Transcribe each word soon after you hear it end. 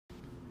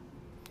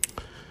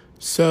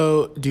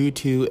So, due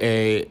to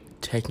a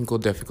technical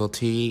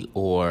difficulty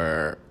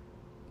or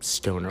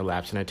stoner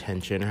lapse in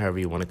attention, however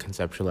you want to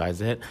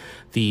conceptualize it,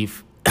 the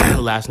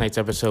last night's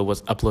episode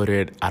was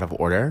uploaded out of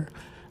order.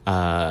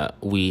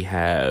 We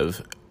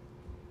have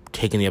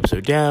taken the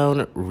episode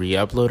down,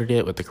 re-uploaded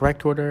it with the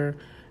correct order,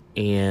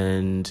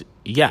 and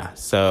yeah,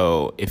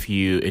 so if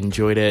you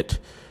enjoyed it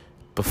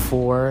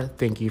before,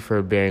 thank you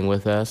for bearing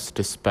with us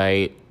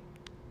despite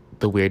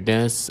the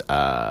weirdness.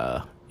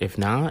 If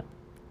not,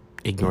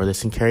 ignore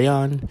this and carry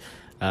on.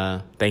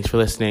 Thanks for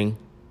listening.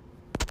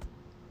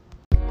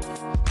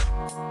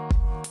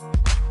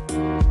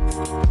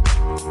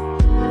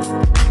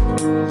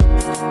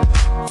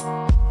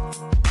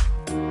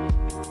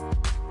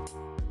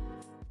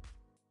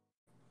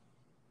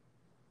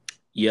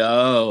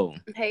 Yo.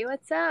 Hey,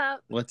 what's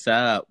up? What's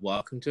up?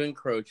 Welcome to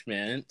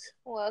Encroachment.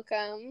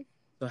 Welcome.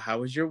 So how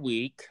was your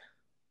week?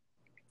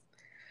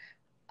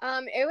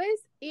 It was,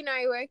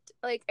 I worked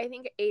I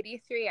think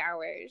 83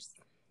 hours.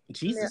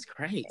 Jesus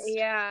Christ.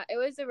 Yeah, it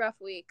was a rough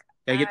week.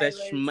 Gotta get that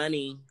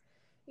money.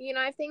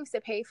 I have things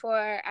to pay for.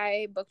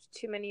 I booked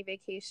too many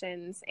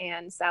vacations,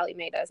 and Sally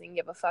Mae doesn't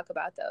give a fuck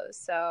about those.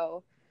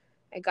 So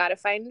I gotta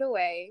find a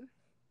way.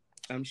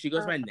 She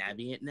goes by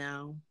Navient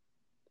now.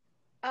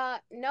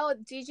 No.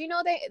 Did you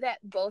know that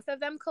both of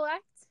them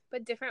collect,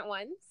 but different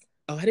ones?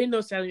 Oh, I didn't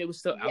know Sally Mae was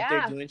still out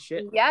there doing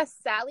shit. Yes,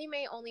 Sally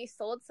Mae only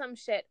sold some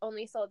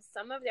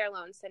of their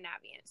loans to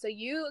Navient. So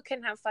you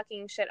can have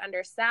fucking shit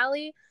under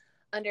Sally,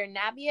 under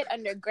Navient,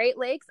 under Great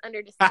Lakes,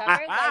 under Discover.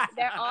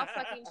 They're all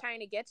fucking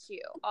trying to get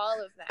you.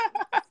 All of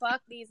them.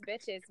 Fuck these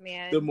bitches,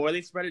 man. The more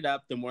they spread it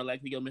up, the more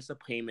likely you'll miss a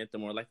payment, the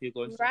more likely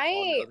you'll go into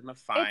a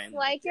fine. It's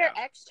like your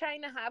ex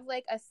trying to have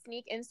a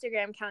sneak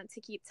Instagram account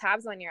to keep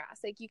tabs on your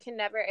ass. You can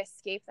never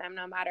escape them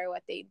no matter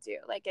what they do.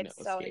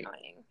 It's so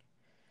annoying.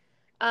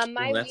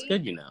 That's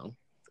good,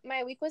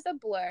 My week was a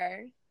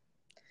blur.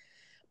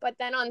 But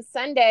then on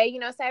Sunday,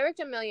 so I worked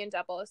a million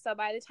doubles. So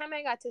by the time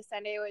I got to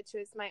Sunday, which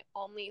was my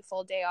only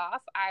full day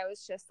off, I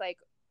was just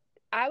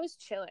I was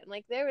chilling.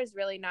 There was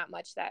really not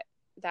much that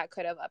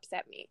could have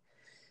upset me.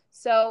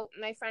 So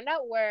my friend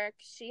at work,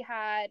 she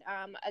had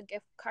a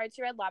gift card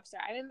to Red Lobster.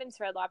 I haven't been to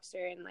Red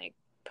Lobster in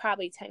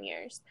probably 10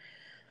 years.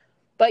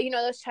 But,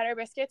 those cheddar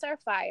biscuits are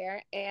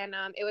fire. And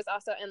it was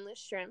also endless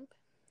shrimp.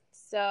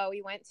 So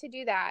we went to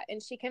do that,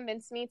 and she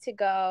convinced me to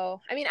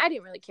go. I mean, I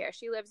didn't really care.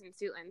 She lives in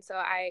Suitland,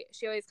 so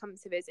she always comes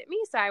to visit me,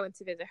 so I went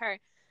to visit her.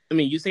 I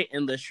mean, you say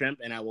endless shrimp,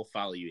 and I will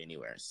follow you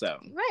anywhere, so.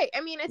 Right.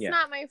 I mean, it's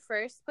not my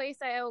first place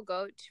I will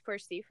go to for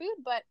seafood,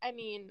 but, I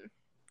mean,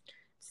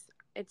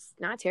 it's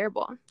not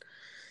terrible.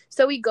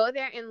 So we go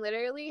there, and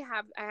literally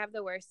I have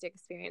the worst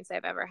experience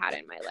I've ever had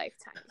in my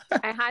lifetime.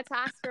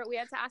 We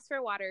had to ask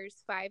for waters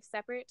 5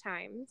 separate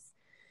times.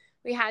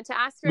 We had to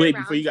ask for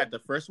before you got the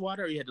first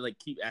water, or you had to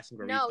keep asking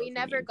for No, we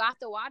never got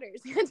the waters.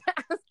 We had to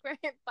ask for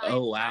it 5 times.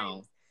 Oh,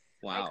 wow.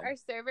 Wow. Our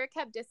server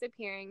kept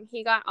disappearing.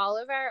 He got all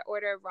of our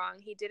order wrong.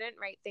 He didn't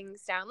write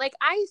things down.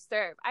 I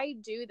serve. I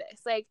do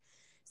this.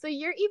 So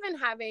you're even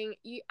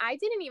I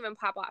didn't even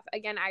pop off.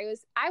 Again, I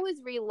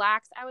was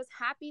relaxed. I was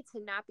happy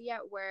to not be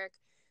at work.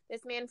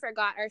 This man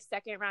forgot our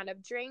second round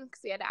of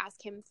drinks. We had to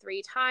ask him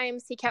 3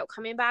 times. He kept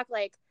coming back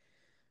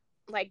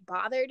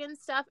bothered and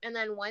stuff. And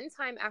then one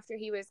time after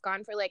he was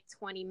gone for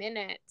 20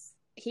 minutes,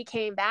 he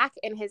came back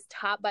and his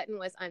top button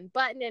was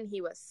unbuttoned and he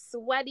was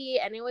sweaty,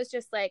 and it was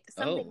just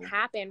something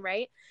happened,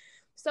 right?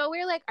 So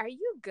we're are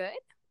you good?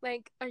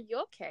 Are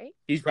you okay?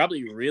 He's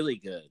probably really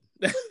good.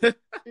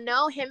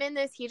 No,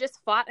 he just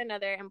fought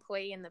another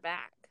employee in the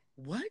back.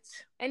 What?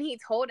 And he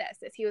told us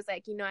this. He was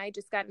I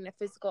just got in a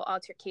physical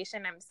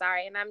altercation. I'm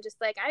sorry. And I'm just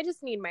I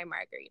just need my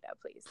margarita,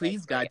 please.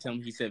 Please, God, tell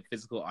him he said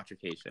physical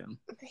altercation.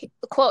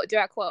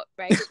 Direct quote,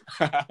 right?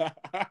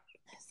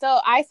 So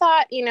I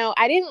thought, we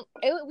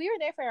were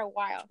there for a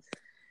while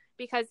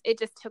because it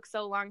just took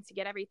so long to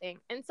get everything.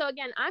 And so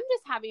again, I'm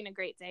just having a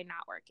great day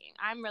not working.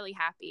 I'm really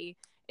happy.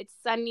 It's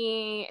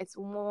sunny. It's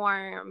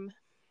warm.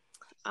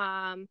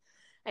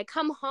 I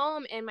come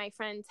home and my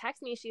friend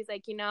texts me. She's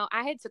like,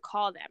 I had to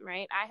call them,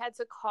 right? I had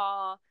to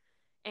call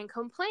and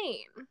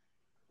complain.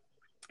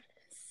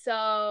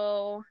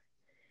 So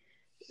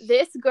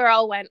this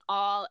girl went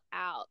all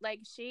out.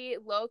 She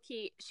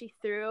low-key, she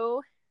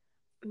threw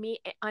me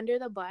under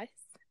the bus.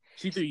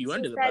 She threw you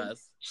under the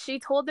bus. She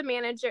told the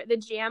manager, the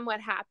GM,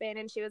 what happened,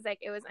 and she was like,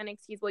 it was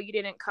unexcusable. You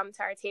didn't come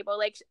to our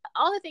table.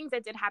 All the things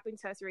that did happen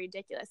to us were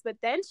ridiculous. But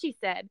then she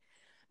said,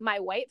 I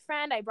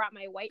brought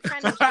my white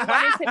friend, and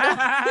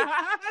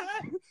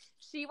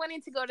she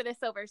wanted to go to the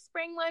Silver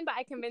Spring one, but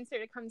I convinced her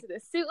to come to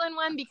the Suitland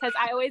one because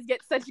I always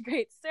get such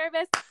great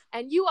service,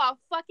 and you all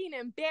fucking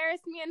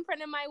embarrassed me in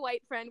front of my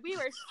white friend. We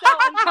were so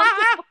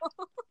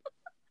uncomfortable.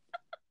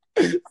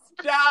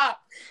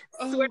 Stop.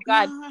 Swear to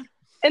God.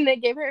 And they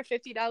gave her a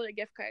 $50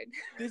 gift card.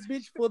 This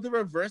bitch pulled the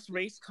reverse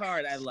race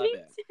card. I love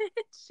it.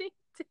 She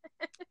did.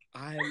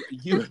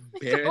 You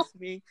embarrassed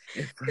me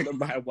in front of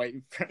my white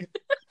friend.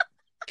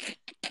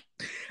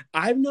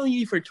 I've known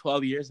you for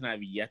 12 years and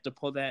I've yet to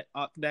pull that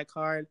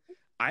card.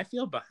 I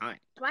feel behind.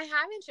 Why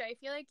haven't you? I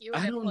feel like you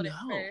would have pulled it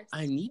first.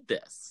 I need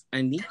this.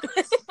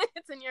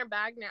 in your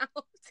bag now.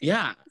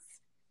 Yeah.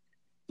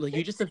 Like,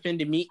 you just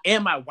offended me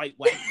and my white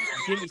wife.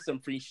 Give me some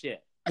free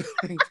shit.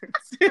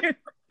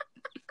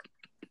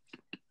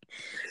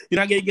 You're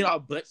not gonna get all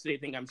butts so they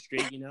think I'm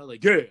straight, you know?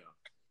 Like,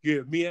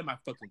 yeah, me and my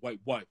fucking white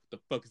wife. What the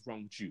fuck is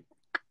wrong with you?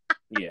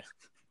 Yeah.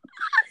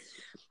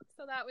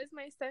 So that was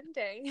my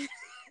Sunday.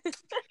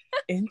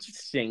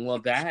 Interesting. Well,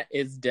 that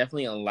is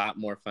definitely a lot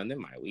more fun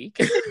than my week.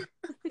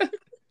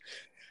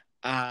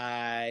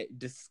 I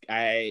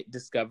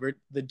discovered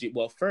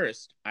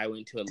first I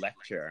went to a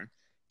lecture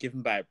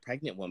given by a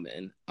pregnant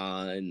woman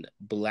on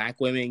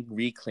Black women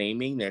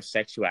reclaiming their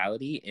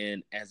sexuality,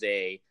 and as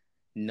a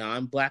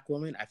non-Black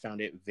woman, I found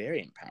it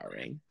very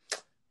empowering.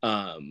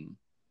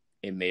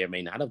 It may or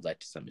may not have led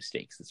to some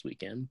mistakes this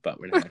weekend, but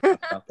we're not going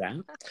to talk about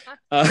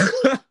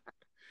that.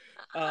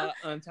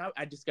 On top,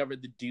 I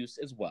discovered The Deuce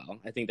as well.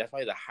 I think that's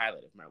probably the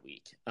highlight of my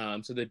week.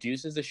 So The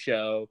Deuce is a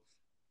show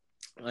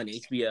on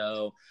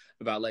HBO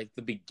about like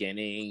the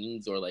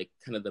beginnings, or like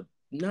kind of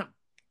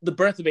the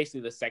birth of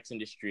basically the sex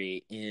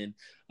industry in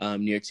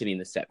New York City in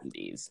the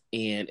 70s.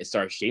 And it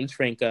stars James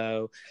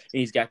Franco, and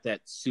he's got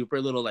that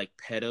super little like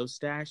pedo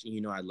stash. And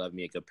you know I love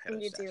me a good pedo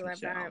stash. You do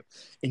love that.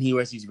 And he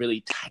wears these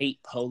really tight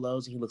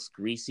polos, and he looks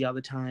greasy all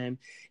the time.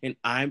 And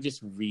I'm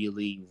just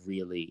really,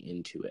 really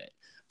into it.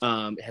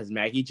 It has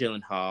Maggie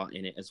Gyllenhaal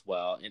in it as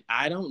well, and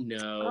I don't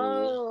know.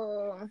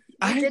 Oh,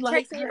 I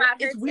like her.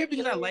 It's weird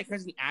because I like her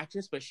as an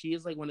actress, but she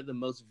is like one of the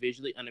most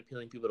visually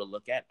unappealing people to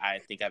look at I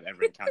think I've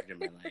ever encountered in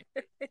my life.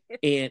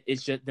 And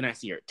it's just, then I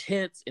see her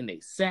tits, and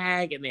they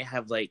sag, and they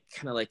have like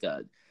kind of like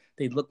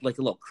they look like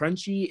a little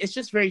crunchy. It's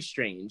just very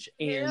strange,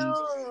 and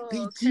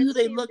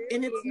they look,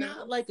 and it's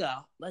not like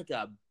a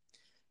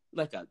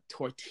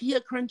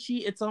tortilla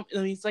crunchy. It's a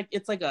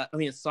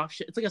soft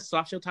shell. It's like a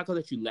soft shell taco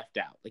that you left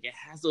out. Like, it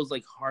has those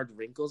like hard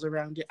wrinkles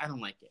around it. I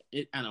don't like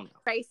it. I don't know.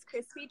 Rice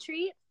Krispie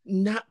treat?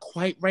 Not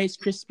quite Rice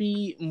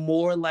Krispie.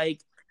 More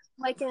like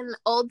an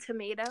old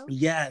tomato.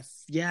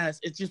 Yes.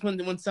 It's just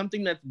when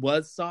something that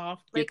was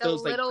soft gets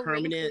those like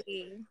permanent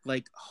wrinkly,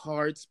 like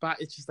hard spot.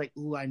 It's just like,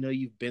 ooh, I know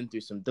you've been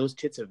through those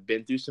tits have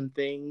been through some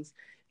things,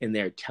 and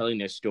they're telling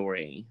their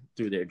story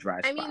through their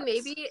dry spots. I mean,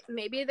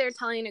 maybe they're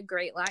telling a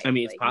great life. I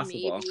mean, it's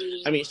possible.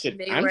 I mean,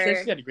 I'm sure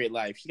she got a great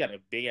life. She got a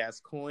big ass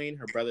coin.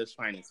 Her brother's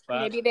fine as fuck.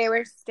 Maybe they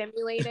were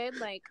stimulated,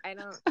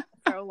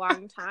 for a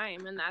long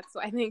time, and that's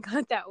why they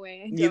got that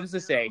way. Needless to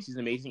say, she's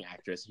an amazing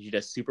actress, and she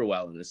does super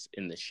well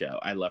in this show.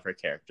 I love her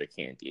character,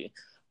 Candy.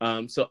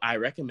 So I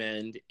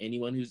recommend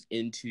anyone who's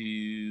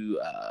into.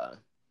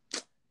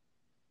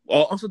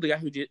 Also, the guy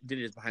who did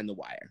it is behind The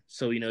Wire,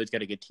 so it's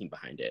got a good team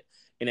behind it,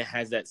 and it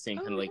has that same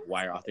kind of like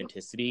Wire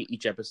authenticity.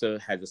 Each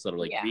episode has this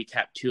little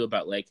recap too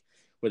about like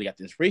where they got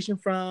the inspiration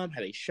from,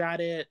 how they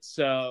shot it.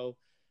 So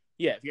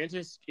yeah, if you're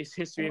into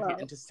history, if you're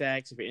into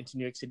sex, if you're into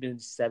New York City in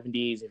the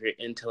 70s, if you're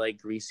into like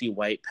greasy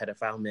white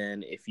pedophile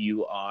men, if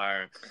you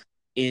are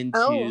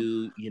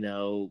into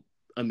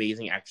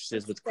amazing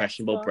actresses with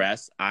questionable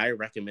breasts, I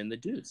recommend The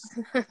Deuce.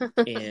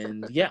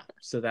 And yeah,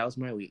 so that was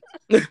my week.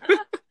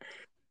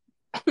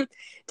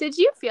 Did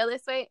you feel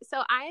this way?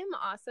 So I am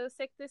also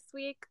sick this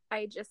week.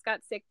 I just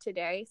got sick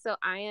today. So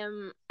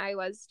I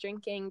was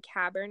drinking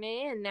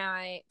Cabernet, and now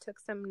I took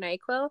some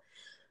NyQuil.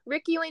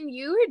 Ricky, when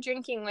you were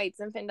drinking White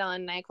Zinfandel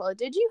and NyQuil,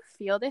 did you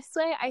feel this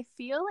way? I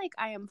feel like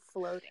I am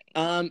floating.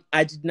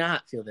 I did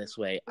not feel this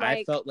way.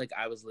 I felt like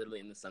I was literally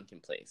in the sunken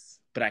place,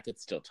 but I could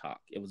still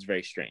talk. It was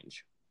very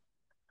strange.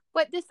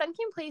 But the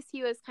sunken place,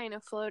 he was kind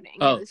of floating.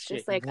 It was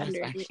just like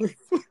underneath.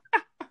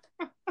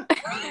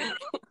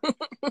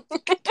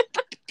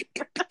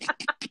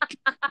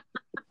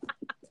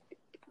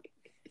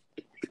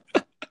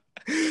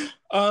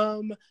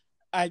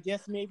 I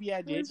guess maybe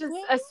I did. Just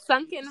a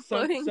sunken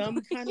floating.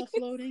 Some kind of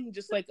floating,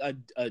 just like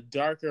a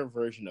darker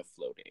version of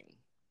floating.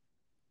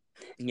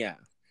 Yeah,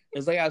 it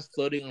was like I was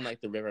floating on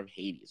like the river of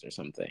Hades or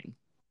something.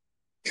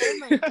 Oh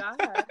my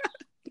god!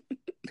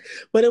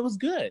 But it was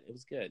good. It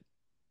was good.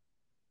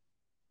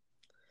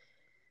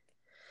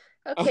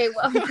 Okay,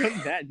 well, on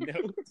that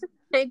note,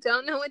 I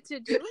don't know what to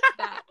do with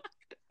that.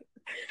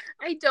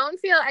 I don't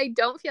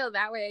feel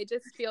that way. I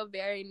just feel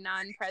very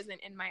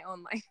non-present in my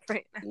own life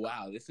right now.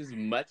 Wow, this is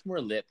much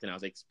more lit than I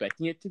was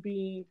expecting it to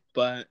be,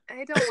 but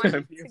I don't want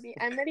it to be.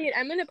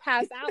 I'm gonna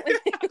pass out when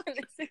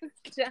this is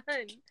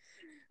done.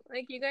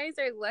 Like, you guys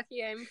are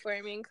lucky I'm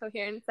forming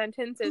coherent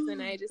sentences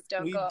and I just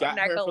don't go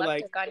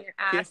narcoleptic on your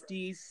ass.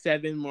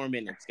 57 more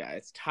minutes,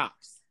 guys.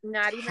 Tops.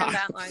 Not even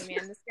that long,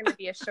 man. This is gonna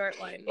be a short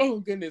one. Oh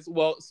goodness.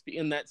 Well,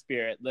 in that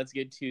spirit, let's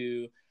get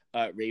to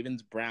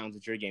Ravens Browns.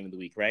 It's your game of the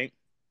week, right?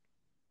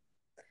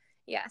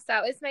 Yes,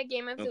 that was my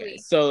game of the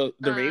week. So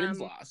the Ravens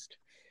lost,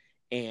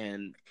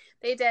 and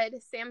they did.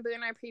 Sam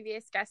Boone, our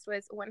previous guest,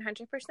 was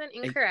 100%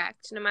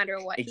 incorrect, no matter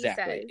what he says.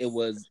 It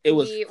was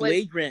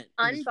flagrant,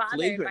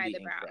 unbothered by the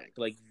Browns,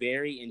 like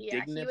very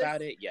indignant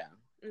about it. Yeah.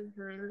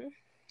 Mm-hmm.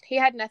 He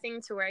had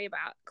nothing to worry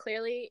about.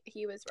 Clearly,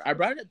 he was wrong. I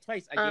brought it up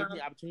twice. I gave him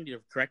the opportunity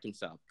to correct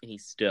himself, and he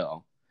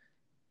still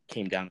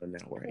came down to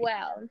not worry.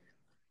 Well,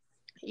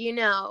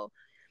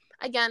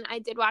 Again, I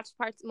did watch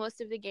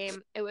most of the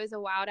game. It was a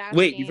wild ass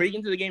Wait, game. before you get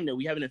into the game, though,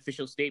 we have an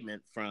official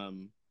statement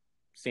from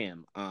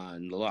Sam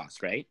on the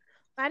loss, right?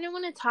 I didn't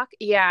want to talk.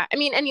 Yeah, I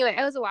mean, anyway,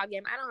 it was a wild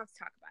game. I don't have to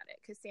talk about it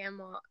because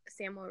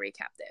Sam will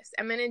recap this.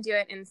 I'm gonna do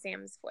it in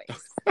Sam's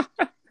voice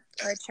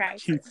or try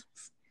to.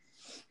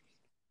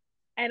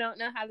 I don't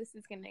know how this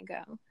is gonna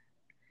go,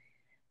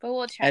 but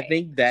we'll try. I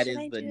think that is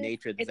the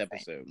nature of this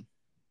episode. Fine.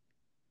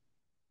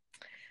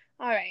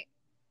 All right.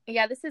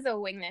 Yeah, this is a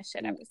wing this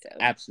shit episode.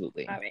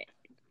 Absolutely. All right.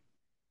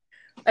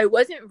 I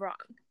wasn't wrong.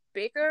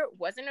 Baker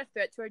wasn't a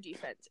threat to our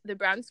defense. The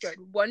Browns scored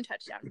 1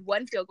 touchdown,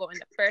 1 field goal in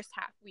the first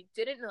half. We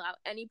didn't allow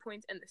any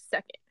points in the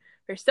second.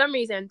 For some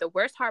reason, the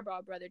worst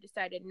Harbaugh brother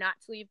decided not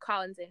to leave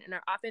Collins in, and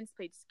our offense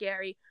played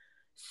scary,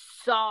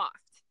 soft.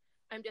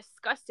 I'm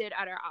disgusted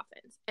at our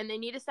offense, and they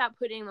need to stop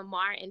putting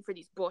Lamar in for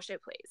these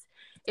bullshit plays.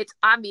 It's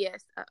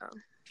obvious.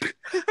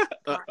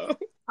 Uh-oh.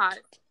 Pause.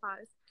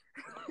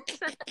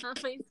 My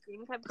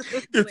screen kept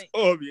going. It's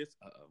obvious.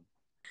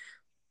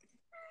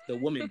 The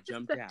woman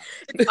jumped out.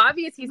 It's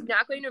obvious he's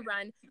not going to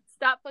run.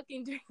 Stop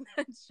fucking doing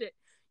that shit.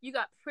 You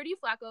got Pretty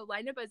Flacco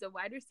lined up as a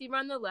wide receiver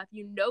on the left.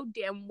 You know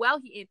damn well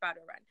he ain't about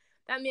to run.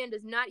 That man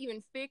does not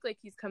even fake like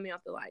he's coming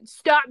off the line.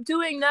 Stop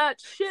doing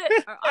that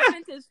shit. Our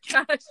offense is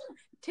trash.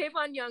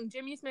 Tavon Young,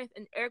 Jimmy Smith,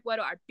 and Eric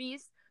Weddle are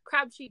beasts.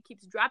 Crabtree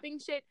keeps dropping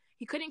shit.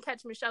 He couldn't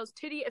catch Michelle's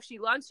titty if she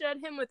launched it at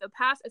him with a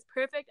pass as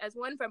perfect as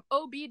one from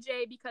OBJ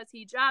because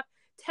he dropped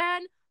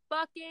 10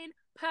 fucking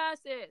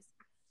passes.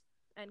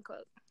 End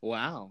quote.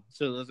 Wow.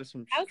 So those are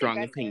some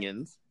strong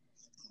opinions.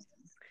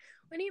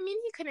 What do you mean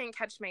he couldn't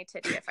catch my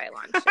titty if I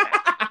launched it?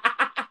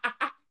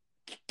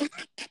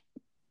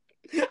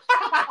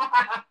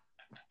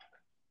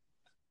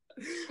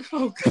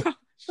 Oh gosh.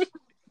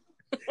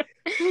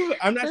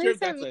 I'm not What sure does if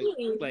that's that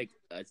mean? like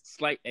a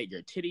slight at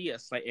your titty, a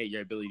slight at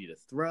your ability to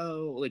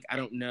throw. Like I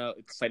don't know,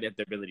 it's slight at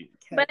their ability to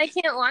catch. But I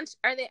can't launch.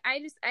 Are they? I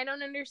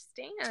don't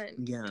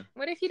understand. Yeah.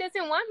 What if he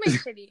doesn't want my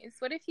titties?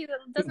 What if he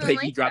doesn't Like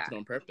like he dropped that? it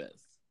on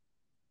purpose.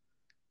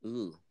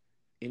 Ooh,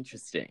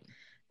 interesting.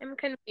 I'm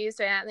confused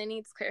by that. That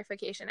needs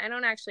clarification. I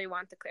don't actually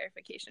want the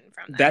clarification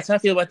from that. That's how I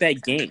feel about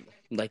that game.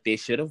 Like they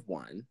should have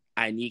won.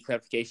 I need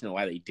clarification on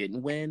why they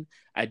didn't win.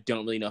 I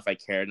don't really know if I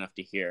care enough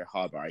to hear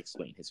Harbaugh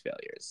explain his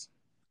failures.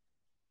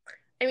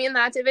 I mean,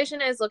 that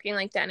division is looking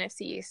like the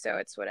NFC East, so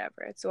it's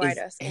whatever. It's white Is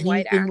ass,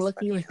 white ass. anything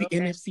looking like the okay.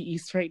 NFC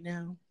East right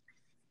now?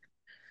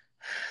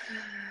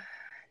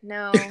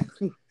 No.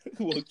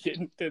 We'll get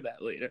into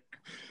that later.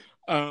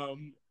 That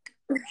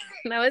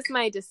was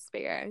my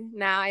despair.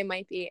 Now I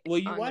might be. Well,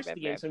 you watched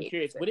the game, so I'm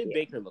curious. What did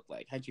Baker look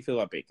like? How'd you feel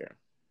about Baker?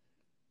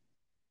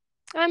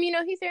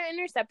 He threw an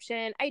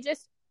interception. I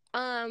just,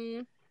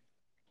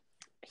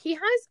 he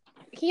has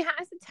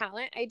the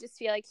talent. I just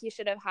feel like he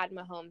should have had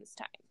Mahomes'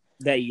 time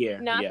That year.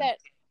 Not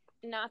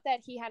that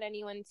he had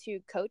anyone to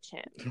coach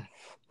him.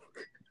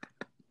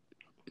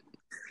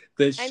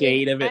 The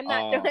shade of it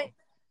all.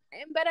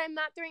 But I'm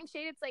not throwing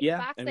shade. It's like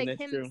facts, like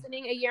him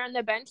sitting a year on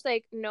the bench,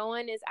 like no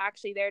one is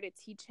actually there to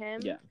teach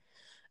him. Yeah.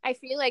 I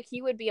feel like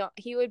he would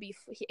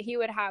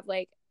have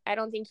like, I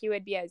don't think he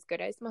would be as good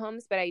as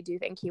Mahomes, but I do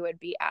think he would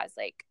be as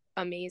like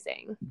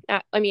amazing.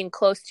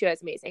 Close to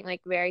as amazing,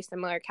 like very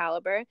similar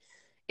caliber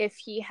if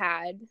he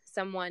had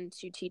someone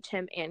to teach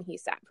him and he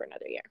sat for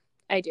another year.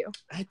 I do.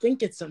 I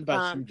think it's something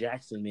about Hugh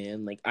Jackson,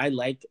 man. Like I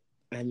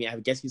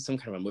guess he's some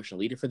kind of emotional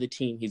leader for the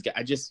team.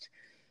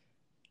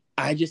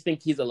 I just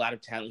think he's a lot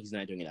of talent. He's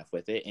not doing enough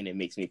with it, and it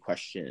makes me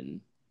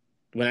question.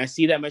 When I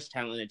see that much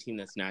talent in a team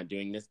that's not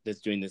doing that's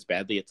doing this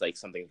badly, it's like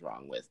something's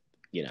wrong with,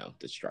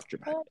 the structure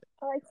behind it.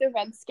 I like the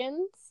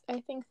Redskins.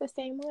 I think the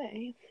same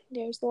way.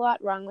 There's a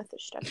lot wrong with the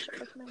structure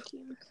of my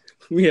team.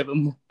 We have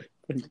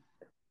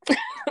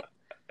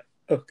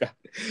Oh God.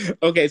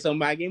 Okay, so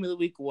my game of the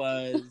week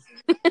was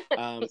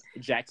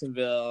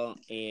Jacksonville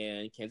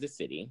and Kansas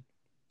City,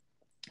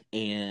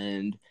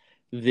 and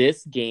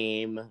this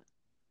game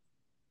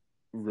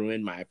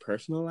ruined my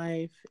personal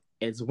life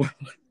as well.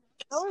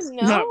 Oh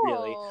no! Not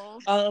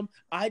really.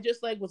 I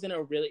just was in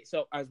a really.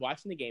 So I was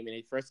watching the game and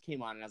it first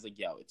came on and I was like,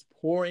 "Yo, it's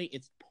pouring!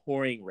 It's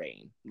pouring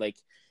rain. Like,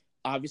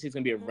 obviously it's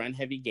gonna be a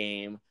run-heavy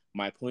game."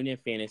 My point in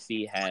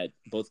fantasy had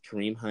both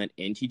Kareem Hunt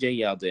and TJ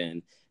Yeldon,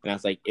 and I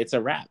was like, "It's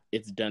a wrap.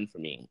 It's done for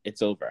me.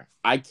 It's over."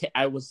 I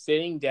was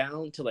sitting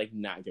down to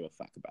not give a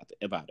fuck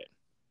about it.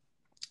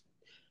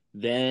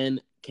 Then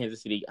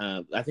Kansas City.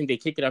 I think they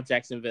kicked it off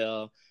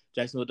Jacksonville.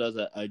 Jacksonville does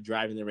a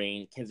drive in the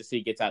rain. Kansas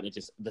City gets out and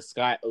the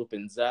sky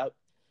opens up.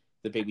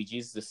 The baby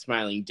Jesus is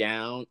smiling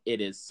down.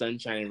 It is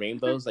sunshine and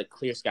rainbows, like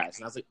clear skies.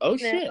 And I was like, oh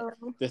shit.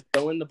 They're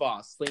throwing the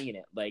ball, slinging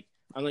it.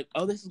 I'm like,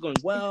 oh, this is going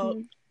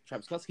well.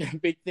 Travis Kelce got a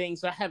big thing.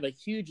 So I have a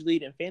huge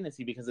lead in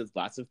fantasy because there's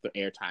lots of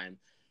airtime.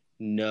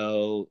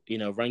 No,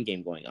 run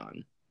game going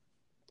on.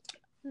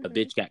 A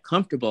bitch got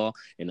comfortable,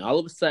 and all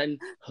of a sudden,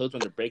 Hoes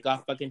want to break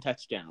off fucking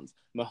touchdowns.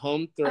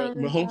 Mahomes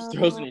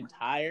throws an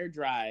entire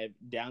drive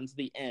down to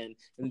the end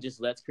and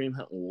just lets Kareem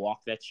Hunt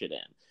walk that shit in.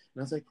 And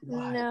I was like,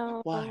 why?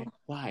 No.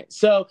 Why?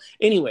 So,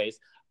 anyways,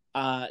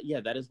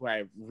 that is where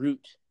I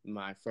root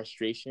my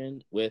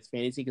frustration with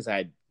fantasy because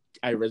I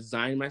I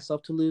resigned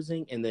myself to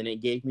losing, and then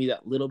it gave me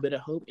that little bit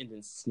of hope and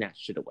then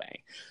snatched it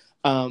away.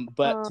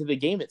 But to the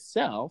game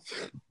itself,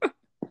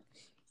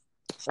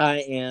 I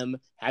am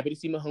happy to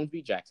see Mahomes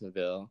beat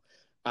Jacksonville.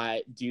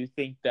 I do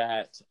think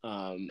that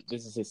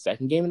this is his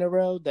second game in a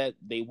row that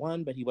they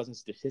won, but he wasn't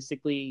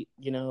statistically,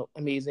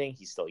 amazing.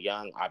 He's still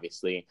young,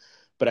 obviously.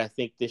 But I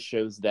think this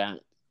shows that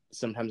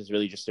sometimes it's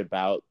really just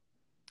about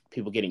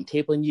people getting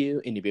tape on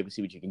you and to be able to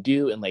see what you can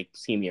do and, like,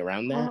 see me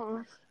around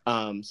that.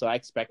 So I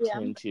expect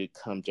him to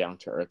come down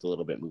to earth a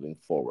little bit moving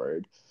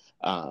forward.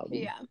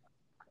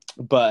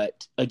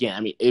 But, again,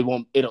 I mean,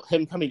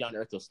 him coming down to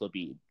earth will still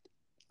be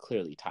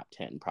clearly top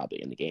 10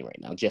 probably in the game right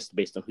now, just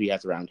based on who he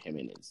has around him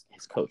and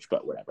his coach,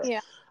 but whatever.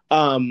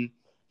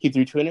 He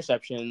threw 2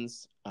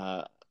 interceptions.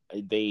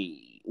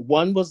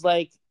 One was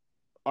like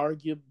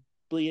arguably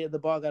the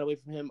ball got away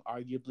from him,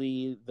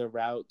 arguably the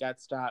route got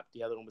stopped,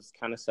 the other one was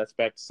kind of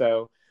suspect.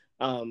 So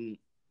I mean,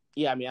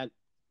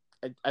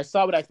 I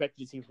saw what I expected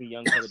to see from a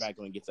young quarterback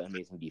going against an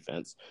amazing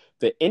defense.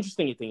 The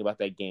interesting thing about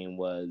that game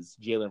was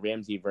Jalen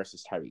Ramsey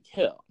versus Tyreek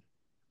Hill.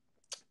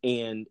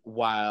 And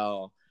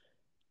while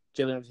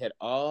Jalen Ramsey had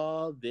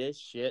all this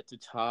shit to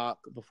talk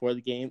before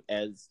the game,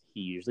 as he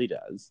usually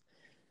does,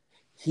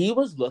 he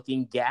was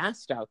looking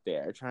gassed out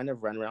there trying to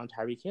run around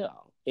Tyreek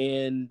Hill.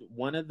 And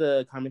one of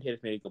the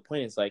commentators made a good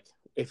point. It's like,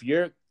 if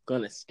you're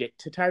going to stick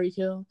to Tyreek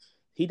Hill,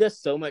 he does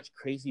so much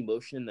crazy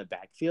motion in the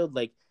backfield.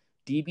 Like,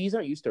 DBs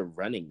aren't used to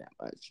running that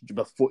much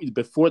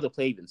before the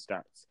play even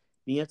starts.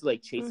 You have to,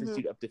 like, chase this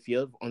dude up the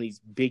field on these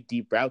big,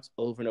 deep routes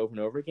over and over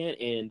and over again.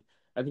 And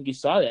I think you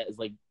saw that as,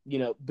 like,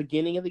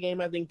 beginning of the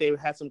game. I think they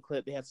had some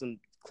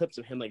clips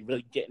of him, like,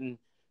 really getting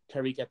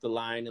Tyreek at the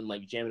line and,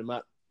 like, jamming him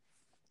up.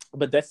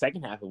 But that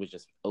second half, it was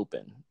just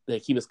open.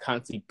 Like, he was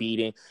constantly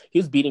beating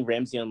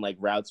Ramsey on, like,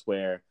 routes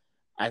where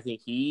I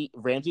think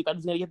Ramsey thought he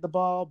was going to get the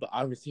ball, but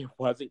obviously it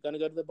wasn't going to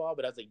go to the ball.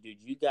 But I was like, dude,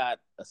 you got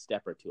a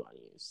step or two on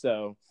you.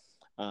 So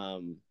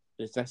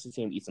it's nice to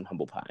see him eat some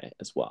humble pie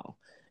as well.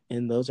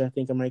 And those are, I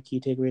think, are my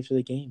key takeaways for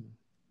the game.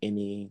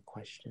 Any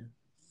questions?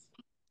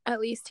 At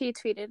least he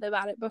tweeted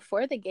about it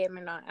before the game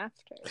and not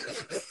after.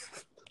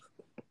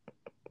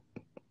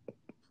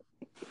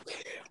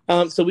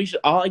 So we should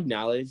all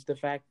acknowledge the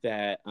fact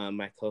that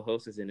my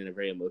co-host is in a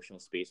very emotional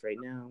space right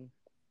now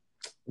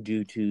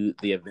due to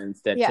the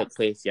events that took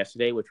place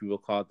yesterday, which we will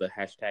call the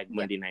hashtag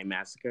Monday Night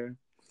Massacre.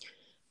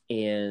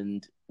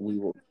 And we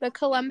will... The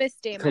Columbus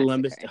Day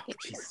Massacre. Oh,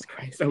 Jesus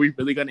Christ. Are we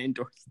really going to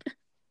endorse that?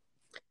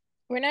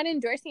 We're not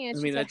endorsing it. I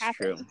mean, that's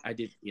true. I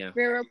did,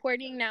 We're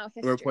reporting now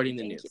history. We're reporting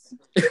the news.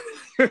 Here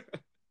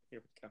we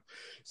go.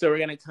 So we're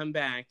going to come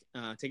back,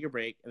 take a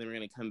break, and then we're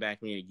going to come back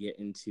and we're going to get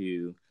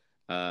into,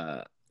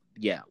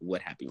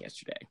 what happened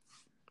yesterday.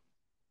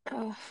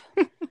 Oh.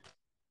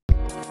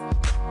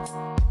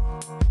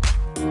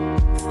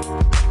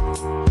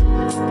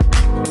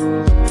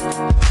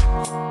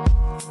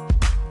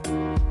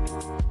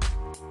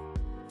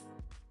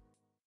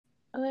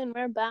 Oh, and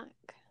we're back.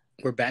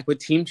 We're back with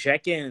team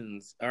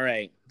check-ins. All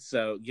right.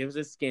 So give us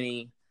a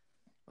skinny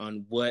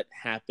on what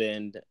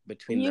happened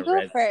between the Reds. You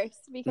go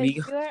first, because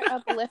you are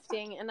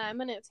uplifting, and I'm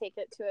going to take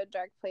it to a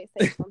dark place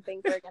I don't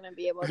think we're going to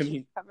be able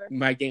to cover.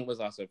 My game was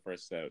also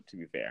first, though, to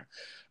be fair.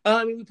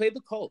 We played the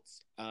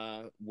Colts.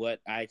 What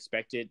I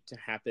expected to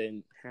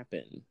happen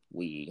happened.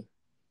 We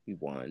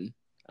won.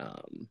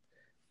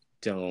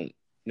 Don't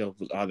know if it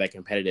was all that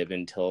competitive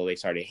until they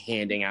started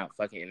handing out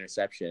fucking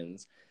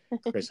interceptions.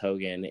 Chris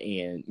Hogan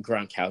and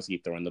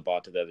Gronkowski throwing the ball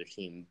to the other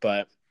team,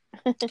 but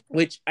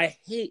which I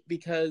hate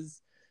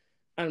because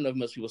I don't know if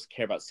most people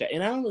care about stat,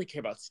 and I don't really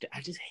care about stat.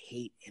 I just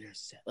hate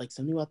intercept. Like,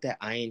 something about that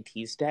INT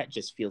stat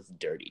just feels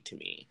dirty to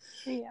me.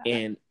 Yeah.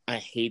 And I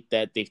hate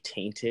that they've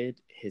tainted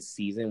his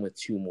season with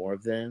 2 more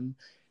of them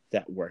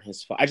that weren't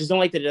his fault. I just don't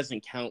like that it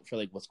doesn't count for,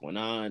 like, what's going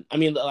on. I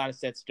mean, a lot of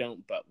stats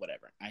don't, but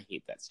whatever. I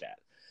hate that stat.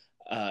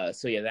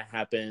 So yeah, that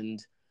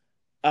happened.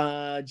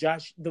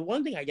 Josh, the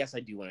one thing I guess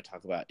I do want to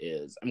talk about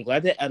is I'm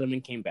glad that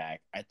Edelman came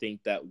back. I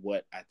think that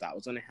what I thought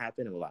was going to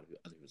happen, and a lot of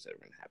other people said it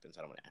was going to happen,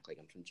 so I don't want to act like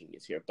I'm some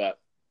genius here, but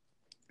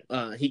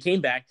he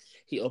came back.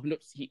 He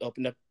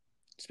opened up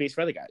space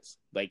for other guys,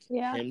 like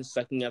him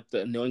sucking up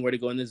knowing where to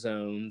go in the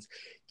zones,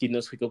 getting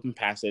those quick open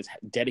passes,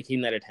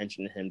 dedicating that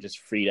attention to him, just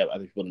freed up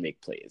other people to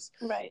make plays.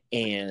 Right.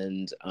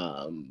 And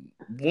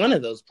one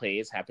of those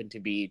plays happened to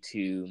be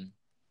to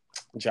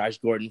Josh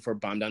Gordon for a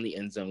bomb down the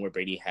end zone where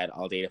Brady had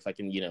all day to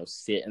fucking,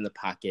 sit in the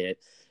pocket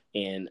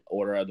and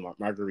order a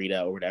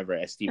margarita or whatever,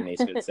 as Stephen A.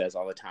 Smith says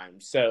all the time.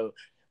 So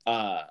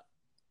it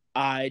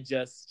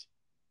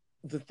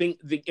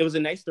was a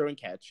nice throw and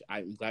catch.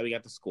 I'm glad we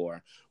got the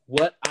score.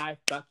 What I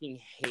fucking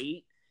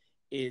hate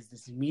is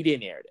this media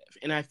narrative.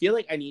 And I feel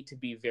like I need to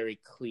be very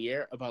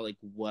clear about, like,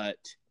 what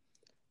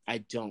I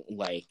don't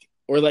like.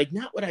 Or, like,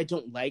 not what I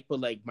don't like, but,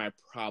 like, my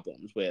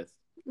problems with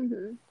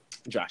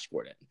Josh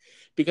Gordon.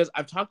 Because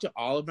I've talked to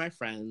all of my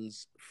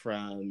friends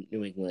from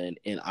New England,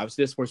 and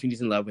obviously the sports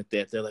media's in love with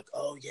it. They're like,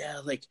 oh, yeah,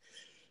 like,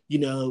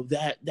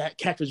 that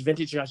catch was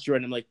vintage Josh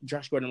Gordon.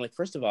 Josh Gordon, I'm like,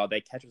 first of all,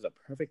 that catch was a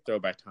perfect throw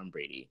by Tom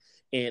Brady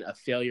and a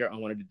failure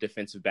on one of the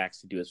defensive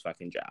backs to do his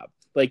fucking job.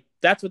 Like,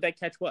 that's what that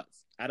catch was.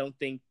 I don't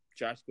think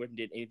Josh Gordon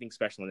did anything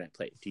special in that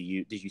play. Did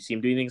you see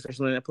him do anything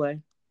special in that play?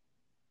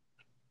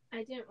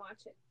 I didn't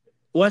watch it.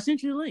 Well, I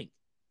sent you the link.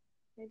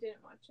 I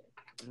didn't watch it.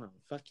 Oh,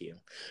 fuck you.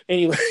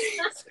 Anyways,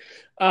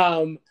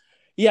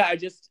 yeah,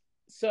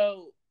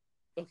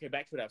 okay,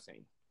 back to what I was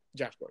saying.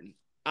 Josh Gordon.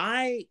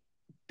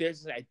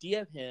 There's this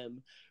idea of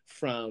him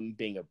from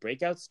being a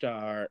breakout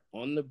star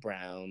on the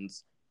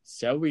Browns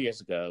several years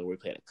ago, where he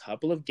played a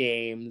couple of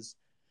games,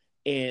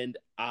 and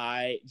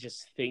I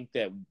just think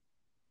that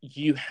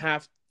he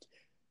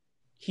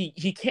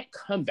can't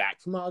come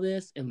back from all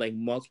this and like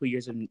multiple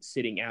years of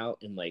sitting out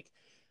and like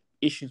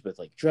issues with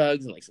like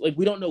drugs and like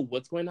we don't know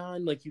what's going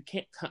on. Like, you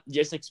can't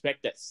just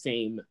expect that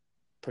same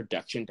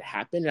production to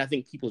happen. And I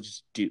think people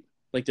just do.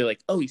 Like, they're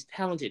like, oh, he's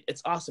talented,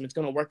 it's awesome, it's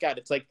gonna work out.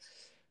 It's like,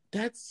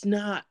 that's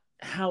not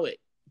how it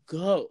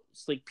goes.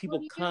 Like,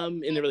 people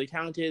come and they're really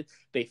talented,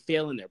 they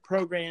fail in their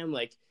program,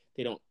 like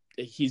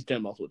he's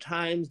done multiple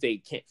times, they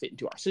can't fit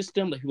into our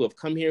system. Like, people have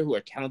come here who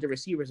are talented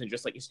receivers and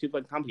just like, it's too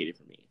fucking complicated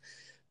for me.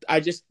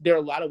 There are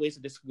a lot of ways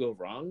that this could go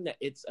wrong that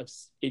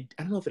I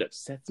don't know if it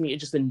upsets me. It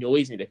just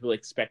annoys me that people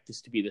expect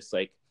this to be this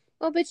like.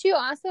 Well, but you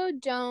also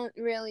don't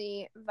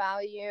really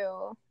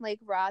value like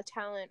raw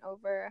talent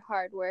over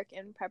hard work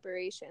and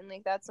preparation.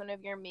 Like, that's one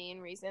of your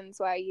main reasons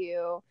why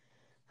you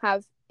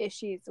have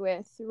issues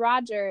with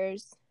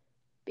Rodgers,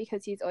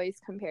 because he's always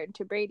compared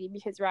to Brady,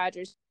 because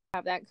Rodgers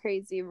have that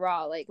crazy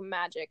raw like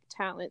magic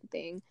talent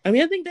thing. I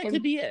mean, I think that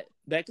could be it.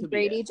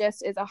 Brady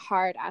just is a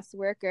hard ass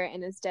worker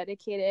and is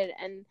dedicated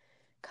and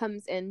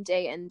comes in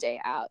day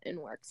out and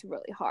works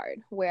really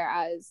hard,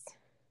 whereas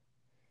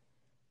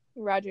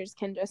Rodgers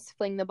can just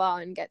fling the ball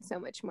and get so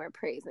much more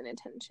praise and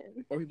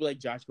attention. Or people like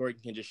Josh Gordon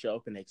can just show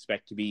up and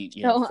expect to be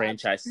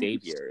franchise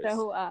saviors.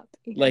 Show up.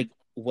 Yeah. Like,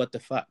 what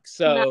the fuck?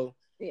 So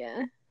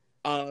yeah.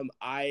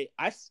 I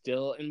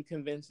still am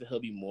convinced that he'll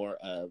be more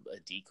of a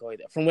decoy.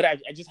 From what I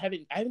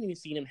haven't even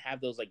seen him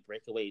have those like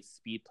breakaway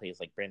speed plays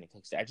like Brandon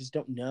Cooks did. I just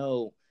don't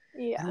know.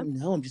 Yeah. I don't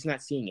know. I'm just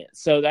not seeing it.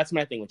 So that's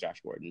my thing with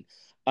Josh Gordon.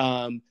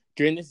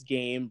 During this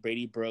game,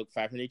 Brady broke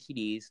 500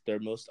 TDs,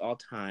 third most all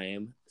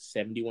time,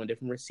 71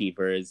 different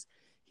receivers.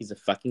 He's a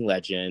fucking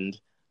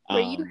legend. Were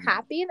you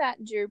happy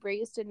that Drew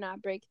Brees did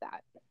not break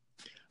that?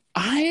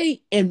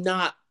 I am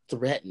not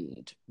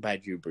threatened by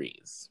Drew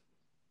Brees.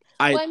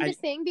 I'm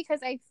just saying because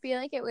I feel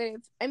like it would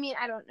have. I mean,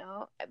 I don't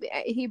know.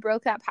 He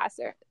broke that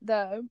passer.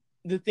 The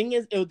thing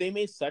is, they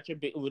made such a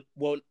big.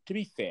 Well, to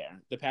be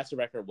fair, the passer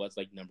record was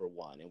like number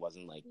one. It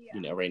wasn't like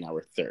right now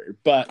we're third.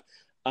 But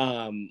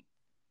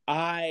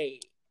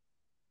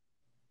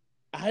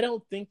I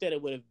don't think that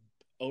it would have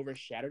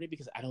overshadowed it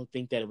because I don't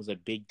think that it was a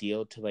big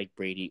deal to like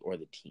Brady or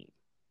the team.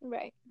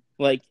 Right.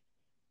 Like,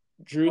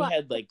 Drew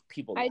had like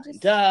people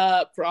lined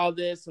up for all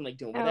this and like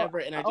doing whatever.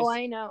 And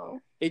I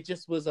know. It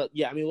just was I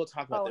mean, we'll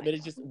talk about that, but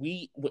it just,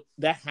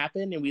 that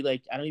happened and we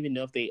like, I don't even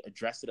know if they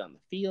addressed it on the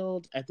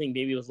field. I think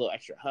maybe it was a little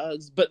extra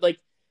hugs, but like,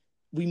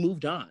 we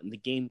moved on. The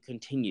game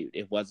continued.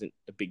 It wasn't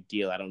a big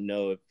deal. I don't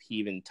know if he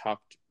even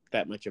talked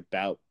that much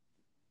about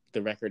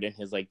the record in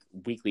his like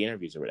weekly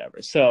interviews or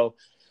whatever. So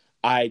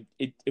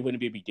it wouldn't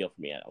be a big deal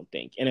for me, I don't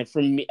think. And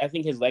for me, I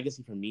think his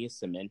legacy for me is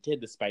cemented,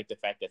 despite the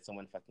fact that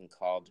someone fucking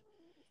called.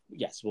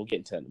 Yes, we'll get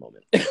into that in a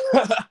moment.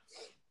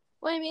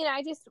 Well, I mean,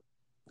 I'm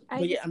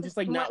just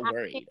like not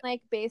worried.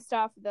 Like based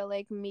off the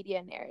like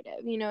media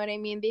narrative, you know what I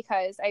mean?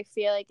 Because I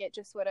feel like it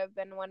just would have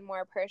been one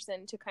more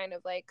person to kind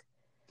of like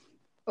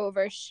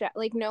overshadow.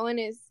 Like no one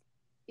is,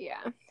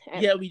 yeah.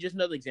 We just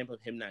know the example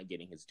of him not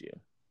getting his due.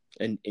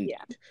 And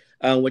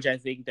which I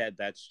think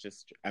that's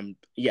just I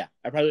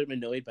probably would have been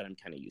annoyed, but I'm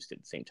kind of used to it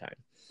at the same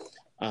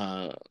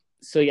time.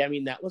 So yeah, I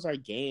mean that was our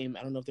game.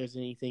 I don't know if there's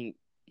anything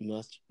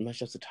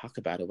much else to talk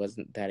about. It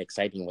wasn't that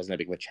exciting. It wasn't that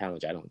big of a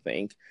challenge, I don't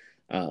think.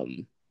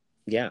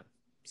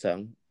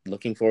 So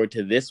looking forward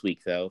to this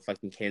week though.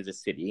 Fucking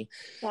Kansas City.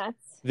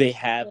 They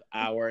have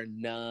our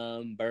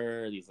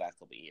number these last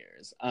couple of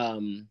years.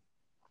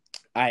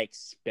 I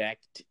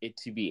expect it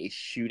to be a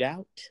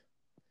shootout.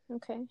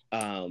 Okay.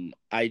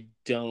 I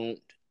don't.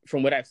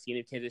 From what I've seen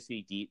of Kansas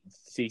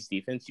City's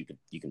defense,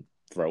 you can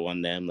throw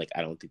on them. Like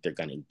I don't think they're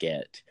gonna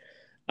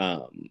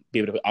be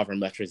able to offer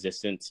much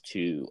resistance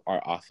to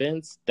our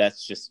offense.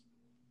 That's just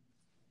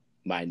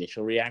my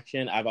initial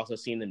reaction. I've also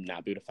seen them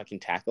not be able to fucking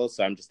tackle,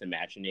 so I'm just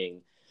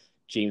imagining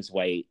James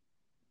White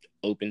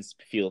open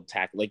field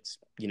tackle, like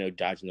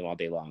dodging them all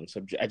day long.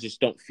 So I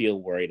just don't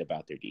feel worried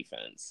about their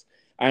defense.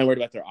 I'm worried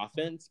about their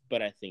offense,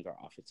 but I think our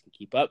offense can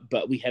keep up.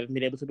 But we haven't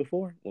been able to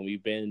before when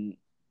we've been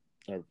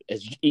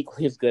as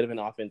equally as good of an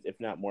offense, if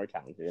not more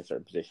talented in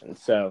certain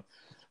positions. So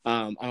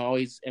I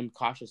always am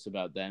cautious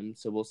about them.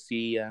 So we'll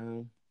see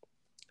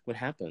what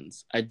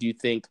happens. I do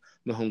think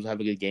Mahomes will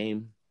have a good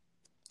game.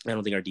 I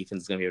don't think our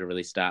defense is going to be able to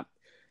really stop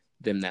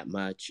them that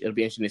much. It'll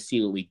be interesting to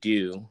see what we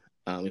do.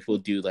 If we'll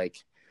do like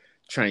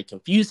try and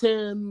confuse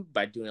him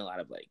by doing a lot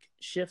of like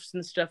shifts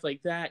and stuff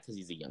like that because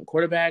he's a young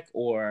quarterback,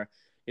 or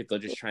if they'll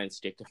just try and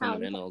stick to Pound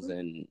fundamentals them.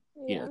 and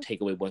Yeah.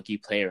 take away one key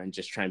player and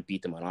just try and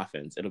beat them on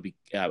offense. It'll be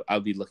I'll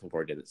be looking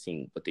forward to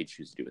seeing what they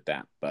choose to do with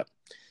that. But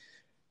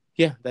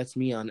yeah, that's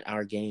me on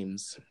our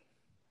games.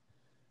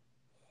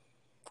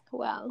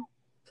 Well,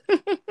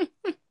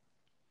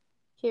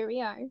 here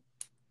we are.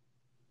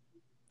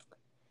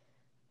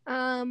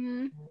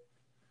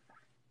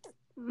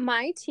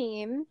 My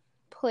team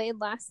played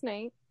last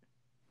night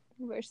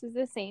versus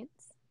the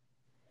Saints.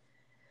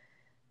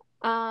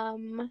 I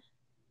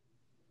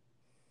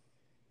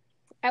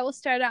will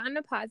start out on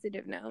a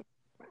positive note.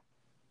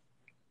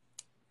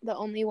 The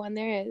only one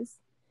there is.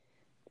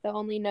 The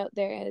only note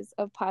there is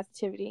of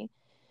positivity.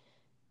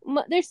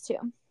 There's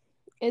two.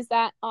 Is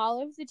that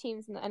all of the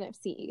teams in the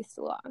NFC East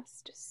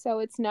lost. So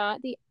it's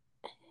not the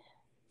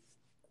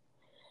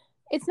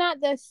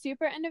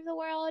super end of the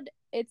world.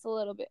 It's a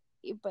little bit,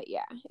 but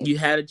yeah. You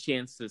had a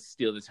chance to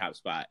steal the top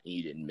spot and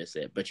you didn't miss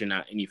it, but you're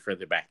not any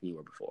further back than you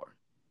were before.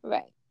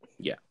 Right.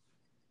 Yeah.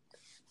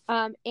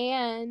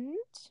 And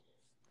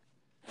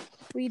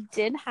we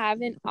did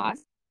have an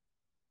awesome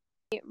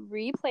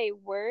replay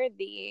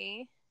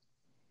worthy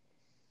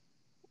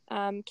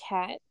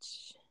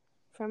catch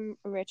from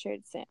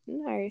Richardson,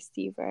 our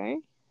receiver,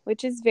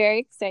 which is very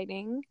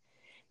exciting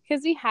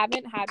because we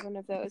haven't had one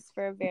of those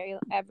for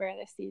ever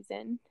this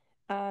season.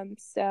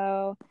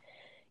 So,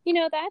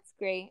 that's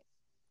great.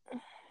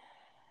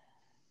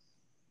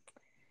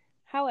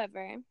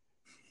 However,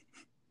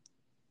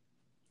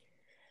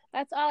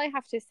 that's all I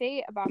have to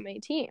say about my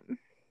team.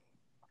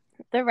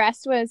 The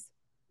rest was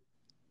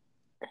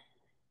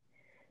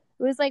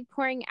like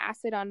pouring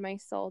acid on my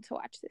soul to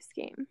watch this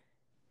game.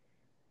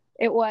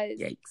 It was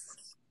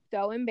Yikes.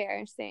 So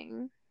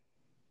embarrassing.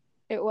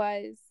 It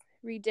was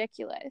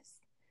ridiculous.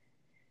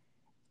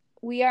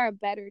 We are a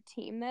better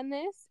team than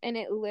this, and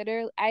it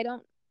literally,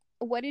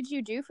 what did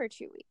you do for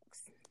 2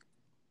 weeks?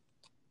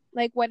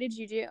 Like, what did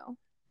you do?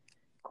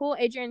 Cool,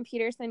 Adrian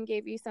Peterson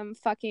gave you some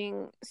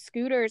fucking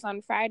scooters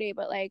on Friday,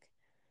 but like,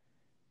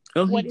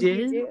 what did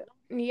he do?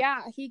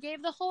 Yeah, he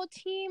gave the whole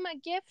team a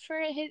gift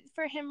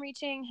for him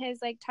reaching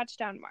his like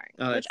touchdown mark,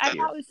 which I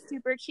thought was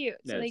super cute.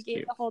 So they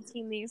gave the whole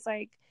team these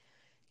like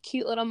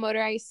cute little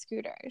motorized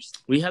scooters.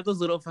 We have those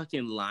little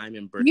fucking lime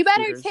and birch. You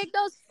better scooters. Take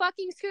those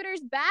fucking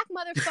scooters back,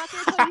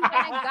 motherfucker, until you win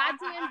a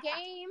goddamn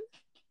game.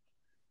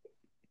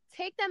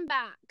 Take them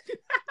back.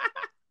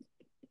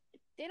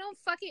 They don't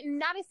fucking.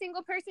 Not a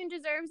single person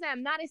deserves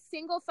them. Not a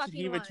single fucking.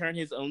 Did he return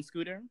his own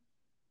scooter?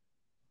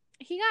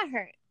 He got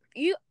hurt.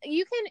 You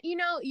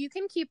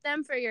can keep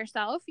them for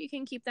yourself. You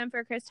can keep them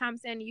for Chris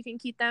Thompson. You can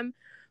keep them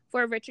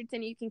for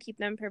Richardson. You can keep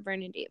them for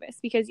Vernon Davis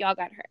because y'all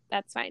got hurt.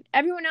 That's fine.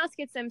 Everyone else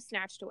gets them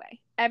snatched away.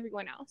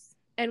 Everyone else.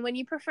 And when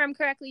you perform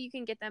correctly, you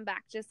can get them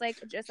back. Just like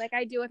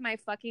I do with my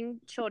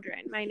fucking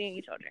children, my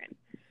nanny children.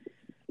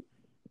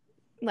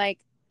 Like,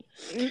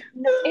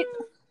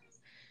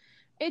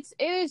 it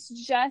was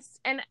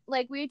just, and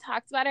like we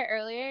talked about it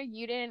earlier,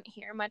 you didn't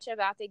hear much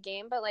about the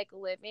game, but like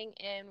living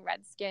in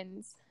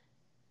Redskins,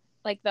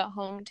 like the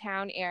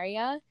hometown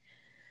area,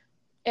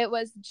 it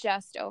was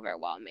just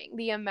overwhelming.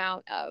 The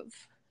amount of,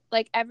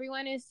 like,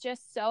 everyone is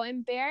just so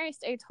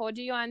embarrassed. I told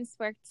you on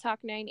Sports Talk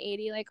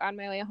 980, like on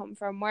my way home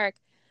from work,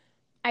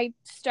 I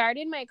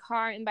started my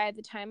car, and by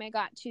the time I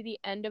got to the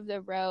end of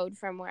the road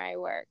from where I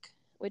work,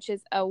 which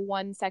is a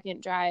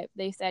 1-second drive,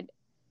 they said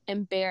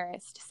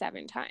embarrassed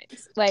 7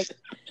 times. Like,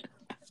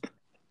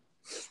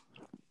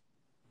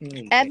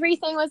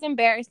 everything was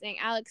embarrassing.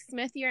 Alex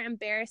Smith, you're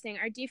embarrassing.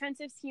 Our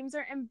defensive teams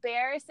are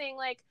embarrassing.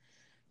 Like,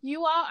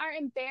 you all are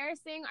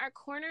embarrassing. Our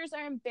corners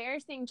are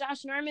embarrassing.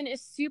 Josh Norman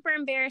is super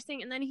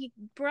embarrassing. And then he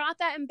brought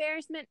that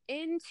embarrassment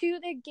into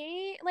the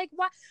game. Like,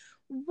 why?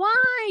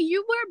 Why?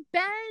 You were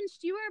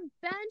benched. You were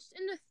benched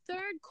in the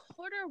third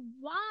quarter.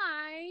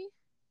 Why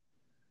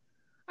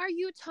are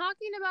you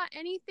talking about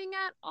anything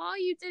at all?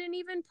 You didn't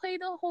even play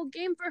the whole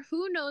game for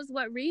who knows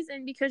what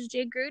reason, because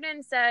Jay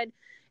Gruden said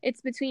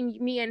it's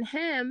between me and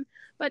him,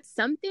 but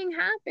something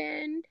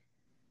happened.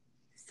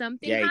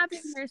 Something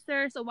happened here,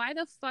 sir. So why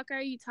the fuck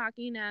are you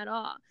talking at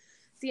all?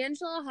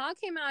 D'Angelo Hall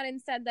came out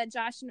and said that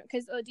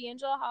because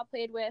D'Angelo Hall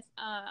played with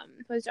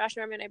was Josh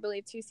Norman, I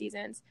believe, 2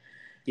 seasons.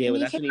 Yeah,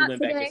 well, that's when he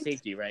went back to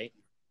safety, right?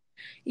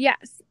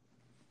 Yes.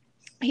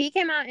 He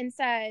came out and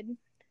said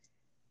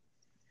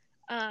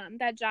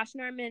that Josh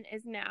Norman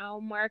is now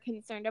more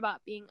concerned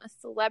about being a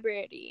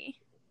celebrity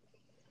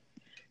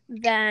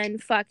than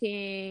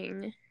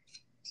fucking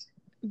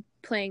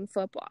playing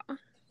football.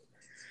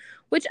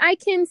 Which I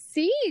can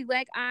see.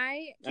 Like,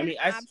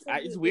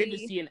 it's weird to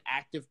see an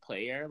active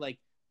player like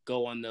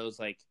go on those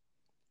like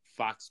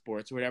Fox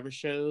Sports or whatever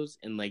shows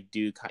and like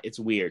do. It's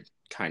weird,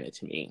 kind of,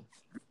 to me.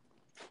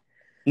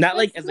 Not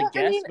like as a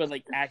guest, but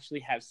like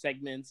actually have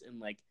segments and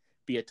like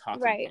be a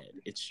talking head.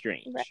 It's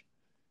strange. Right.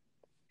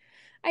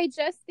 I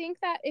just think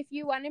that if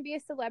you want to be a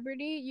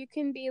celebrity, you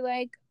can be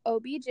like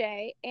OBJ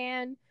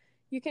and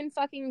you can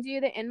fucking do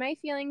the In My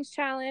Feelings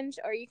challenge,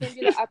 or you can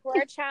do the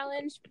Uproar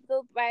challenge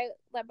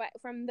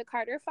from the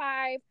Carter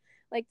 5.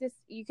 Like this,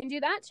 you can do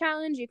that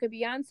challenge. You could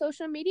be on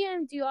social media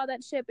and do all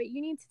that shit, but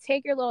you need to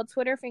take your little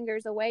Twitter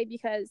fingers away,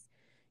 because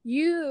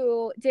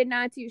you did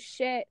not do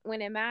shit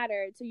when it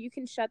mattered, so you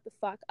can shut the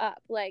fuck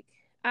up. Like,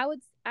 I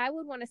would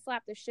want to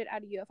slap the shit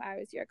out of you if I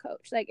was your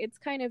coach. Like, it's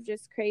kind of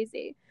just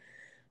crazy.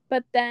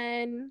 But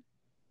then,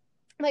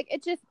 like,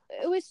 it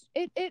was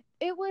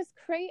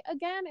crazy.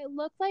 Again, it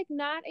looked like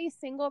not a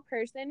single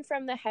person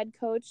from the head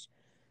coach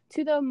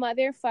to the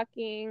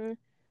motherfucking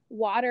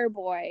water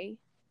boy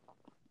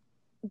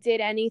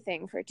did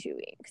anything for 2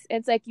 weeks.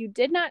 It's like you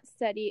did not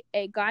study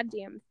a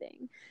goddamn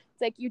thing.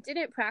 It's like you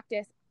didn't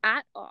practice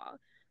at all.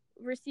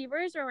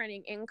 Receivers were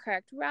running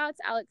incorrect routes.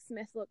 Alex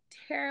Smith looked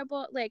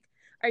terrible. Like,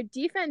 our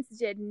defense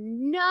did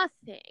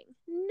nothing.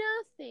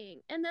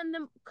 And then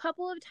the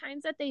couple of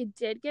times that they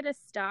did get a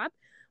stop,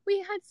 we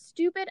had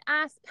stupid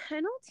ass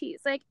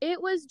penalties. Like,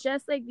 it was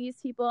just like these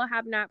people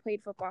have not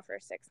played football for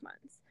 6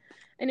 months.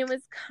 And it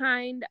was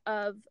kind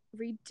of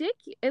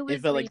ridiculous.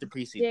 It felt like the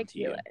preseason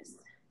team.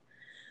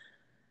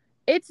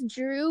 It's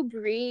Drew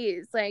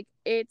Brees. Like,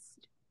 it's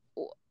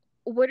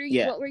what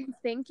were you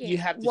thinking? You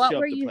have to show up to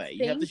play.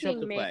 You have to show up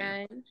to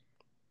play.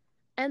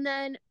 And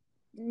then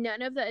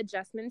none of the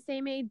adjustments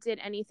they made did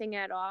anything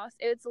at all.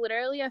 It's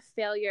literally a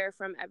failure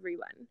from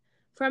everyone.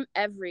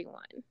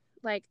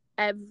 Like,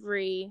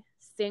 every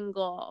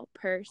single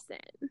person.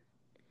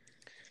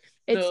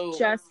 It's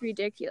just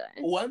ridiculous.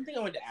 One thing I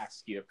wanted to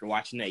ask you after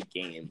watching that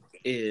game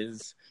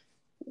is,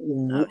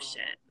 oh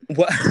shit,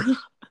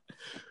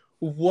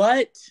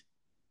 what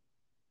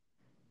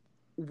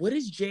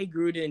does Jay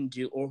Gruden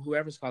do, or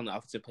whoever's calling the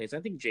offensive plays? I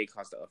think Jay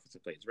calls the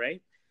offensive plays,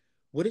 right?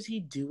 What is he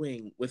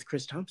doing with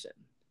Chris Thompson?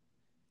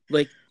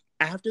 Like,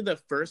 after the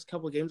first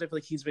couple of games, I feel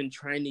like he's been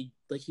trying to,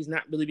 like, he's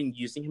not really been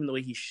using him the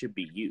way he should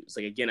be used.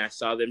 Like, again, I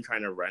saw them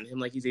trying to run him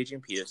like he's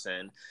Adrian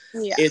Peterson.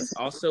 Yeah. It's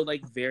also,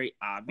 like, very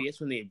obvious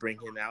when they bring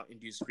him out and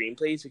do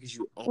screenplays because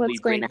you only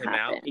bring him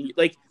out. And,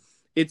 like,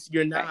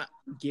 you're not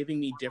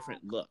giving me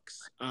different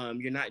looks.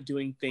 You're not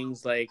doing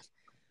things like,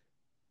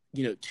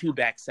 you know, 2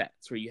 back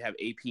sets where you have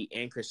AP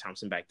and Chris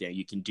Thompson back there.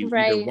 You can do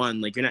either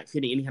one. Like, you're not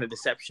creating any kind of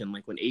deception.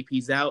 Like, when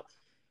AP's out,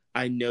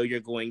 I know you're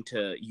going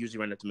to usually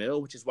run up the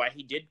middle, which is why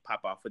he did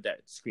pop off with that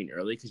screen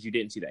early, because you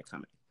didn't see that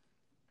coming.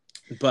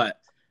 But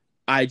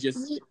I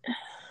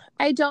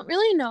don't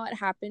really know what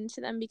happened to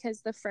them,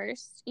 because the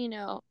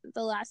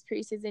last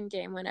preseason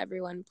game when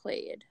everyone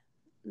played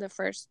the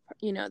first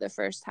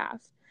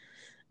half,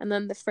 and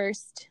then the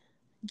first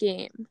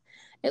game,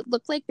 it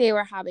looked like they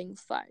were having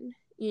fun.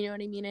 You know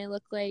what I mean? It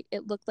looked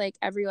like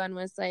everyone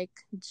was like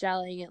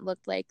gelling. It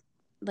looked like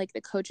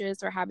the coaches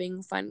were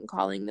having fun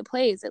calling the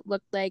plays. It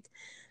looked like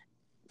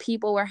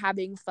people were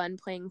having fun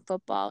playing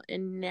football,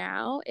 and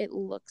now it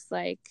looks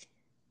like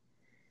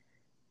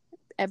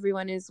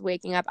everyone is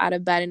waking up out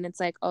of bed and it's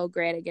like, oh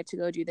great, I get to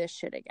go do this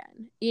shit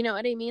again. You know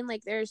what I mean?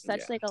 Like, there's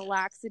such like a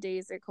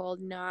lackadaisical,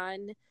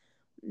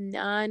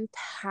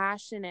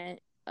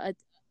 non-passionate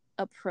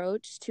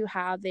approach to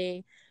how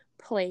they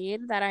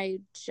played that I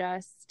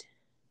just,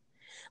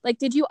 like,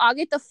 did you all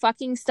get the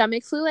fucking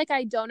stomach flu? Like,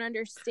 I don't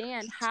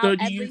understand how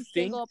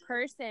single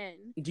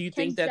person. Do you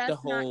think that the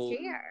whole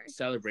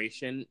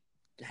celebration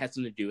has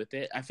something to do with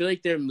it? I feel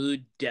like their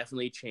mood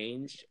definitely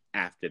changed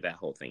after that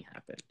whole thing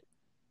happened.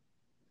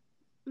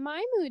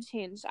 My mood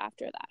changed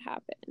after that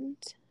happened.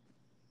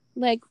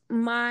 Like,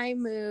 my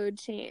mood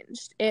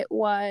changed. It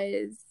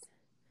was,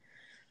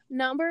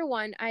 number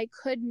one, I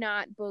could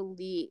not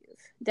believe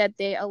that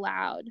they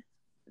allowed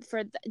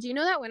do you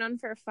know that went on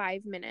for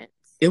 5 minutes?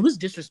 It was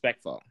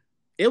disrespectful.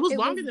 It was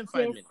longer than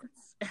 5 minutes.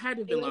 It had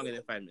to have been longer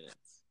than 5 minutes.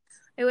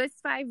 It was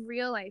 5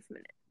 real life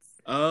minutes.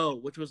 Oh,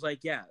 which was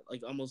like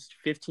almost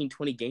 15,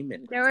 20 game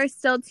minutes. There were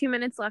still 2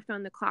 minutes left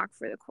on the clock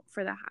for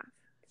the half.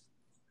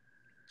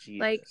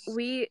 Jesus. Like,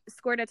 we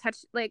scored a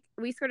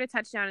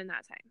touchdown in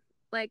that time.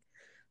 Like,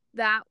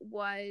 that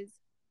was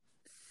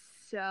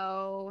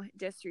so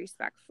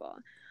disrespectful.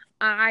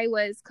 I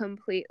was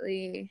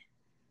completely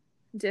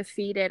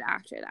defeated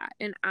after that,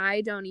 and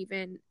I don't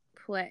even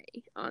play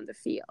on the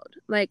field.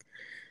 Like,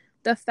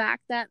 the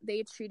fact that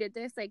they treated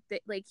this like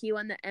he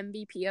won the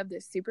MVP of the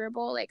Super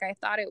Bowl, like, I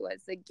thought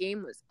the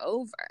game was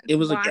over. It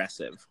was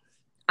aggressive.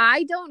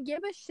 I don't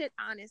give a shit,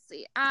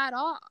 honestly, at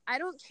all. I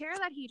don't care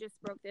that he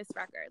just broke this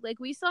record.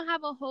 Like, we still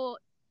have a whole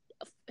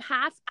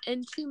half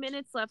and 2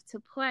 minutes left to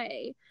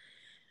play.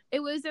 It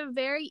was a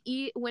very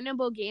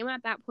winnable game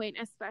at that point,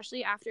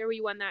 especially after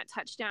we won that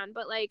touchdown.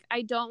 But, like,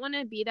 I don't want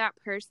to be that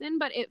person,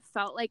 but it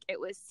felt like it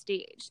was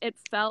staged. It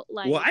felt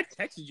like... Well, I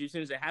texted you as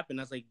soon as it happened.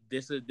 I was like,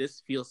 this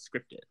feels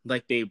scripted.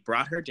 Like, they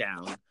brought her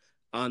down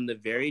on the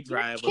very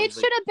drive. Kids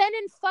should have been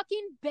in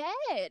fucking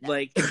bed.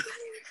 Like,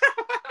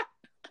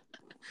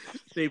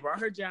 they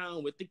brought her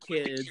down with the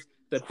kids.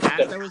 The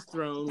pass that was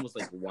thrown was,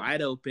 like,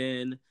 wide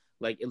open.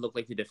 Like, it looked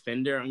like the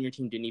defender on your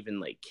team didn't even,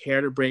 like, care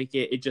to break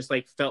it. It just,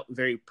 like, felt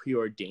very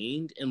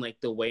preordained in,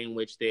 like, the way in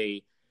which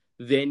they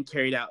then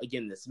carried out,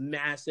 again, this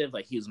massive,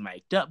 like, he was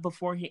mic'd up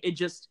beforehand. It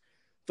just,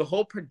 the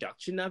whole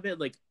production of it,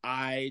 like,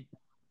 I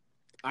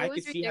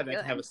could see how that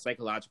could have a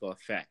psychological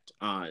effect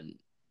on.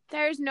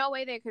 There's no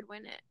way they could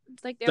win it.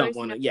 Like,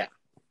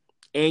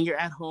 And you're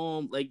at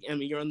home, like, I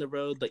mean, you're on the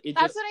road, like,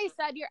 That's what I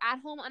said. You're at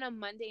home on a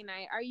Monday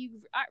night. Are you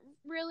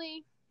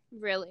really?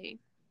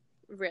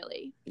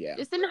 Yeah.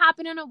 This didn't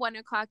happen in a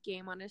 1:00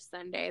 game on a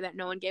Sunday that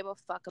no one gave a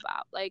fuck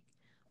about. Like,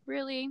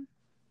 really?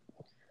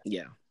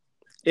 Yeah.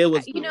 It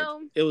was you weird.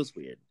 know, It was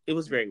weird. It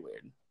was very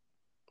weird.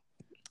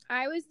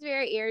 I was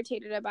very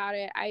irritated about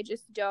it. I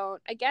just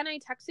don't. Again, I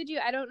texted you.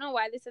 I don't know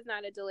why this is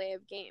not a delay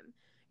of game.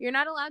 You're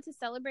not allowed to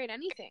celebrate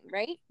anything,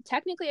 right?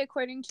 Technically,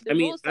 according to the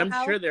rules. So I'm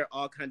sure there are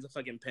all kinds of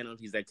fucking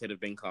penalties that could have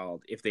been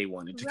called if they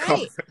wanted to right. call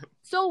them.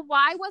 So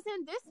why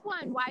wasn't this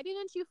one? Why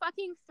didn't you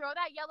fucking throw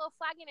that yellow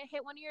flag and it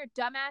hit one of your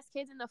dumbass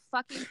kids in the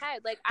fucking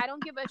head? Like, I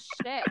don't give a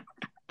shit.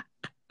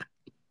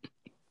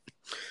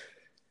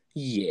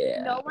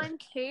 Yeah. No one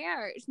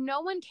cares.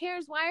 No one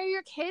cares. Why are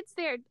your kids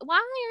there? Why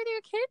are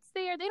their kids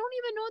there? They don't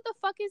even know what the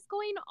fuck is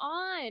going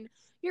on.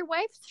 Your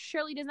wife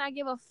surely does not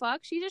give a fuck.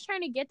 She's just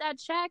trying to get that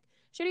check.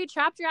 Should he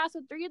chopped your ass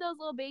with 3 of those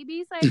little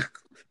babies? Like,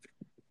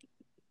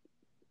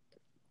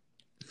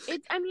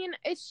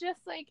 it's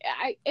just like,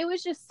 it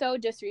was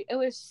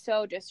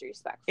so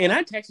disrespectful. And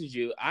I texted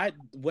you. I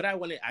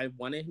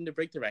wanted him to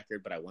break the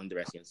record, but I wanted the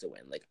Redskins to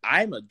win. Like,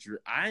 I am a Drew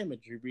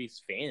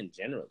Brees fan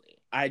generally.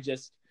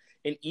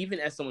 And even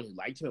as someone who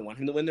liked him and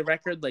wanted him to win the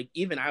record, like,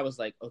 even I was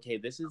like, okay,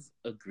 this is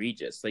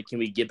egregious. Like, can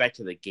we get back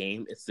to the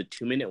game? It's the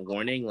 2-minute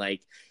warning.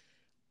 Like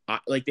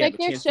they have a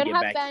chance to get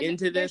back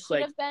into this.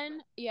 There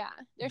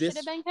should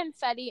have been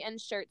confetti and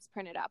shirts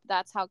printed up.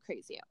 That's how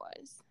crazy it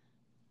was.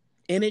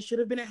 And it should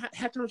have been at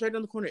halftime right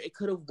down the corner. It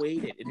could have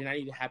waited. It did not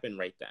need to happen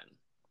right then.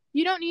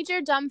 You don't need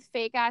your dumb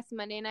fake ass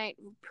Monday night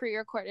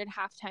pre-recorded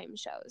halftime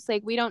shows.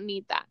 Like, we don't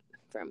need that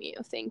from you.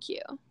 Thank you.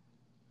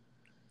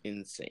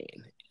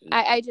 Insane.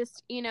 I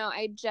just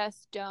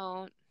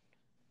don't.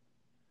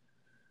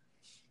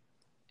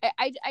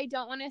 I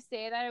don't want to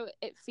say that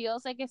it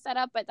feels like a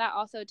setup, but that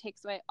also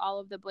takes away all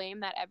of the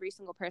blame that every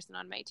single person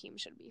on my team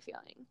should be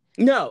feeling.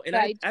 No, and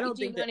I don't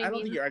think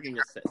you're arguing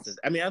it's.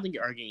 I don't think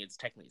you're arguing it's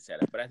technically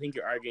set up, but I think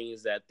you're arguing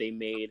is that they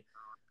made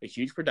a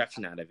huge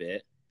production out of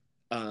it.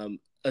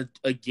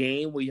 A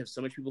game where you have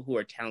so much people who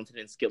are talented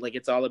and skilled, like,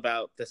 it's all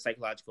about the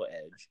psychological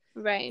edge,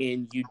 right?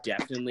 And you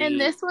definitely. And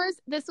this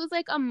was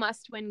like a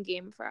must-win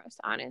game for us,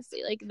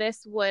 honestly. Like,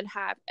 this would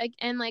have,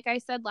 and like I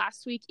said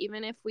last week,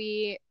 even if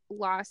we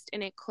lost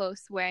in a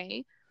close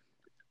way,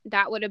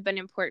 that would have been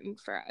important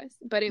for us.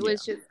 But it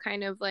was just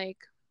kind of like,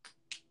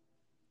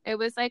 it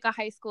was like a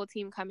high school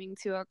team coming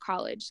to a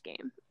college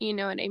game. You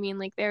know what I mean?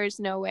 Like, there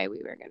is no way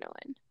we were gonna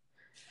win.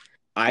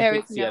 I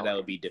could see how that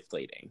would be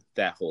deflating,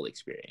 that whole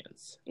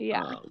experience.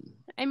 Yeah.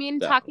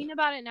 Talking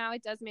about it now,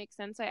 it does make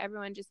sense why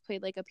everyone just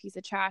played like a piece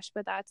of trash,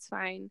 but that's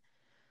fine.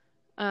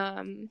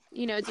 DJ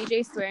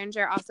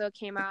Swearinger also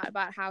came out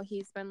about how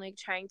he's been like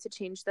trying to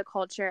change the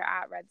culture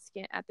at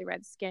the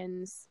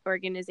Redskins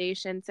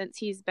organization since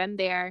he's been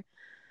there.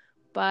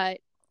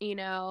 But,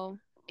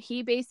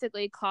 he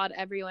basically called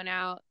everyone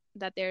out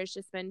that there's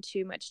just been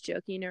too much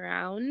joking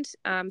around.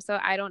 So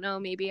I don't know,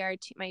 maybe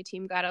my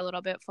team got a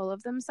little bit full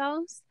of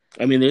themselves.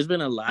 I mean, there's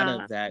been a lot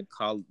of that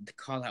call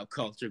out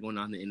culture going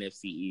on in the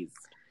NFC East.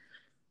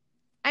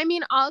 I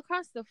mean, all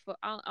across the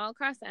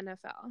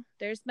NFL,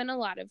 there's been a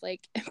lot of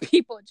like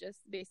people just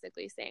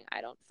basically saying,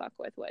 "I don't fuck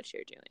with what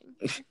you're doing,"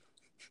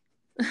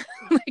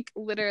 like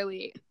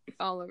literally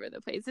all over the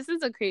place. This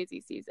is a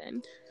crazy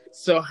season.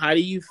 So, how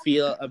do you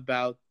feel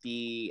about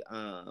the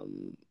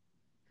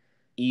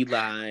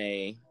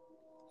Eli,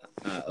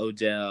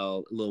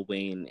 Odell, Lil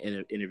Wayne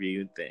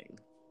interview thing?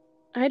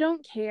 I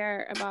don't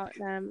care about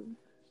them.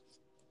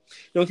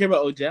 You don't care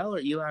about Odell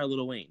or Eli or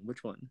Lil Wayne?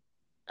 Which one?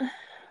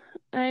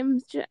 My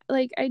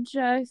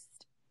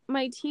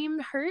team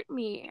hurt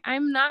me.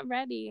 I'm not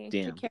ready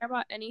to care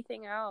about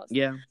anything else.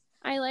 Yeah.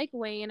 I like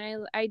Wayne.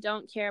 I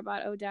don't care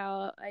about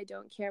Odell. I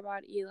don't care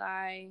about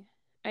Eli.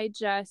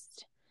 It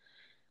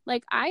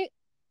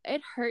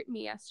hurt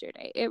me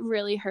yesterday. It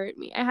really hurt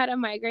me. I had a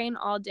migraine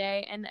all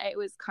day and it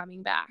was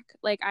coming back.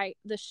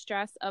 The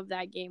stress of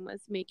that game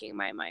was making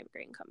my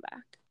migraine come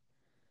back.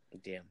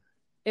 Damn.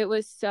 It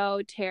was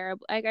so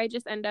terrible. Like, I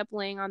just ended up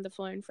laying on the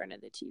floor in front of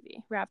the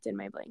TV, wrapped in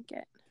my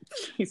blanket.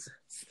 Jesus.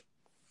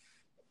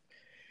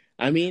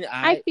 I mean,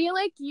 I feel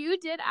like you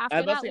did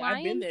after that Lions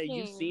I've been there.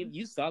 game.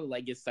 You saw the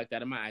light get sucked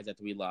out of my eyes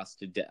after we lost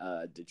to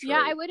Detroit.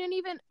 Yeah, I wouldn't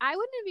have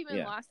even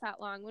lost that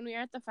long. When we were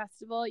at the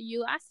festival,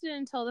 you lasted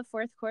until the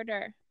fourth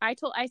quarter. I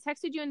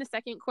texted you in the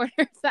second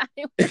quarter that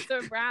it was a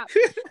wrap.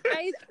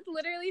 I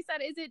literally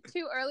said, "Is it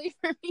too early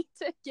for me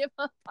to give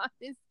up on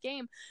this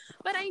game?"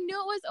 But I knew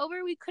it was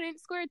over. We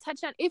couldn't score a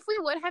touchdown. If we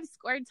would have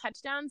scored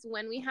touchdowns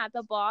when we had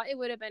the ball, it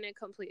would have been a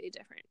completely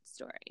different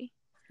story.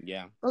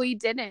 Yeah. But we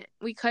didn't.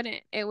 We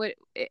couldn't.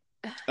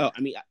 Oh, I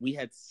mean, we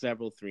had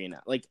several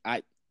 3-and-out. Like,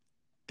 that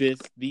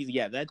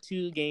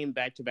 2-game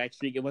back-to-back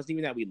streak. It wasn't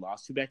even that we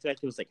lost 2 back-to-back.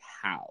 It was like,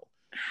 how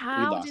we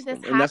lost did this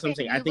happen? And that's what I'm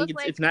saying. I think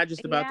it's not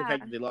just about the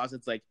fact that they lost.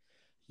 It's like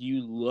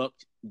you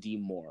looked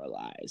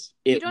demoralized.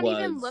 You don't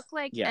even look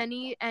like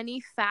any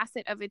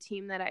facet of a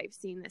team that I've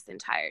seen this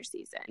entire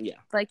season. Yeah,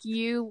 like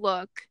you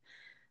look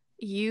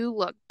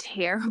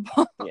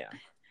terrible. Yeah,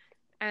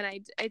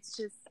 and it's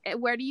just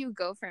where do you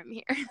go from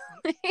here?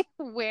 Like,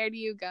 where do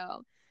you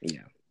go?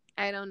 Yeah.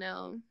 I don't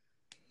know.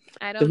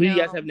 So who do you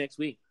guys have next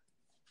week?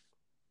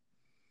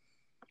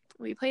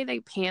 We play the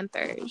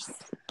Panthers.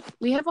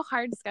 We have a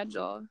hard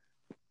schedule.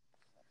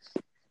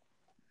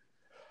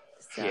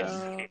 So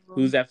Yeah.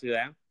 Who's after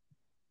that?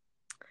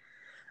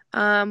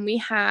 We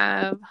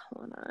have,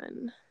 hold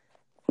on.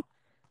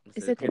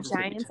 Is it the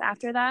Giants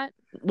after that?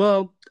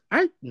 Well,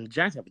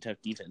 Giants have a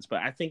tough defense,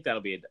 but I think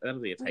that'll be a tight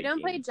game. We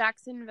don't play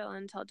Jacksonville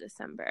until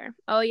December.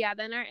 Oh yeah,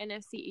 then our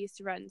NFC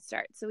East run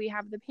starts. So we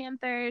have the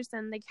Panthers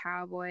and the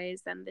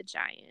Cowboys and the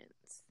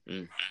Giants.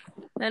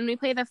 Then we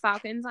play the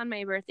Falcons on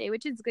my birthday,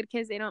 which is good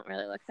because they don't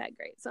really look that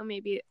great. So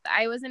maybe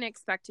I wasn't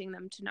expecting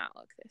them to not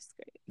look this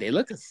great. They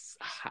look.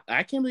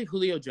 I can't believe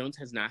Julio Jones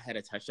has not had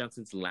a touchdown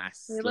since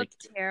They look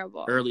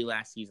terrible. Early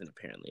last season,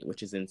 apparently,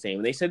 which is insane.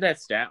 When they said that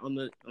stat on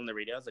the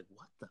radio, I was like,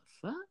 "What the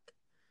fuck?"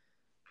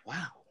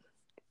 Wow.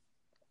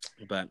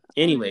 But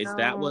anyways,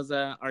 that was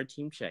our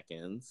team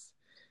check-ins.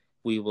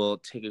 We will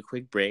take a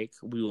quick break.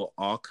 We will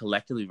all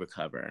collectively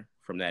recover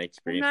from that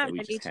experience that we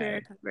just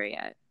had. I'm not ready to recover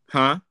yet.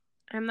 Huh?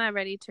 I'm not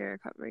ready to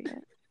recover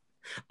yet.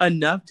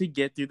 Enough to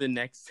get through the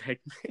next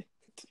segment.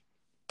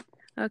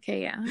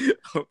 Okay, yeah.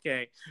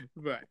 Okay,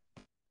 bye.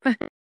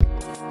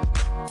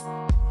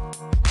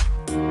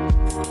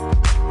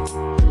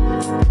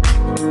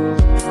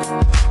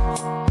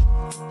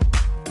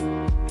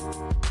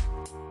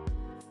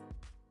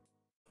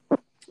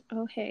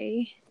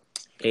 Okay.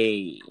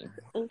 Hey.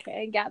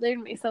 Okay, I gathered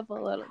myself a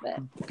little bit.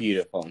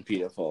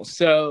 Beautiful.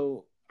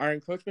 So our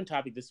encroachment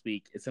topic this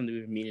week is something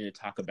we've been meaning to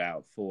talk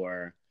about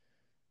for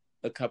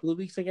a couple of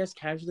weeks, I guess,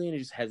 casually, and it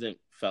just hasn't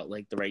felt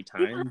like the right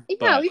time.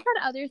 Yeah, we've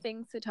had other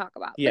things to talk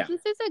about. Yeah. But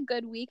this is a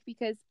good week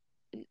because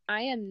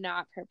I am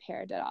not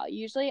prepared at all.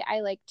 Usually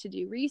I like to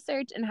do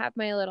research and have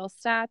my little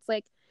stats.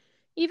 Like,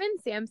 even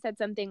Sam said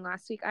something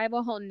last week. I have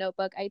a whole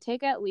notebook. I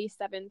take at least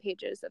 7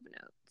 pages of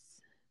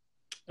notes.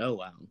 Oh,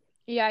 wow.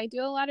 Yeah, I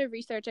do a lot of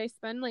research. I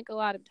spend, like, a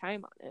lot of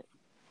time on it.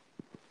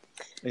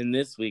 And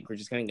this week, we're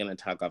just kind of going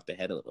to talk off the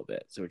head a little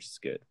bit, so which is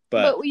good.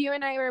 But you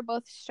and I were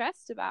both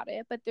stressed about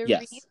it. But the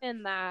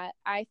reason that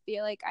I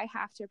feel like I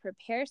have to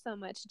prepare so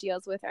much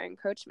deals with our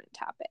encroachment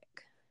topic.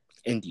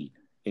 Indeed.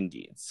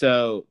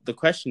 So the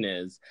question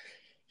is,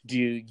 do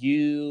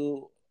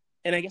you,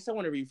 and I guess I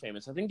want to reframe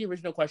it. So I think the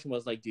original question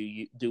was like,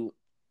 do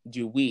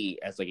we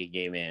as like a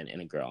gay man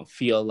and a girl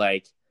feel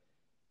like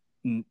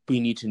we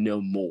need to know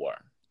more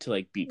to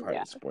like be part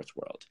of the sports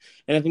world?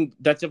 And I think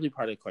that's definitely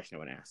part of the question I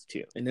want to ask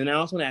too. And then I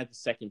also want to add the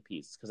second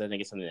piece, because I think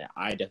it's something that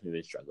I definitely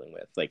been struggling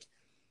with. Like,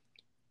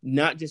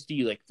 not just do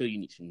you like feel you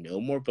need to know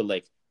more, but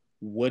like,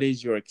 what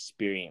is your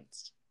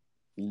experience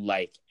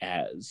like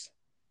as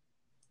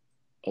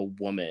a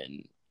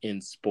woman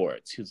in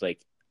sports who's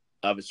like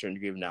of a certain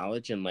degree of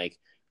knowledge and like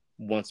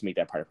wants to make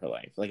that part of her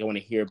life? Like, I want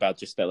to hear about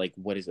just that, like,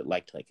 what is it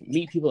like to like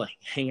meet people, like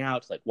hang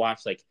out, to like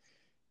watch, like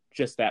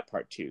just that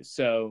part too.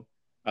 So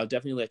I'll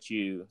definitely let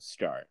you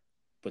start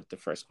with the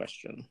first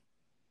question.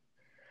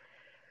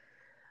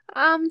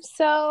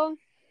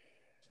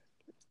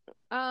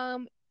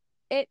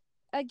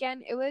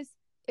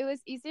 It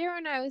was easier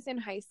when I was in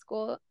high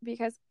school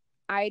because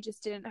I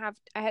just I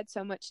had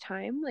so much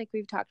time. Like,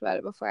 we've talked about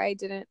it before. I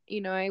didn't,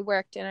 I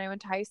worked and I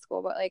went to high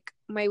school, but like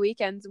my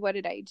weekends, what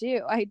did I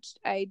do? I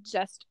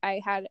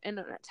had an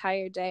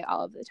entire day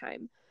all of the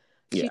time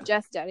to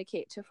just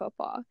dedicate to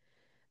football,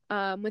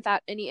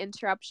 without any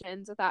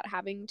interruptions, without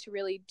having to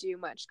really do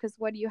much. Because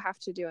what do you have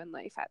to do in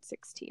life at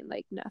 16?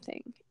 Like,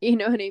 nothing. You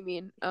know what I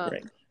mean?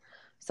 Right.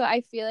 So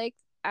I feel like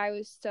I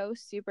was so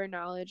super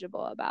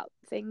knowledgeable about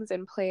things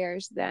and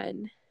players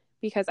then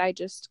because I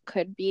just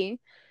could be.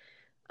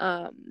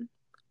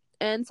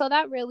 And so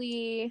that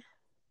really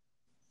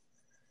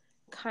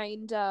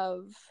kind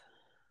of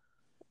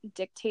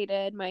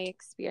dictated my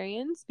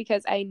experience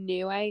because I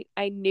knew I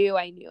knew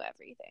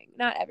everything.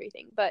 Not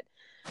everything, but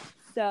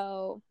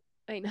so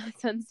I know it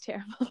sounds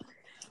terrible.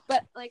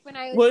 But like when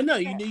I was Well, no,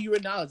 you knew you were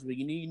knowledgeable.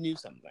 You knew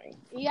something.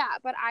 Yeah,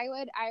 but I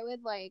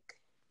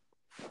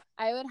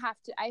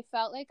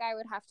felt like I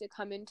would have to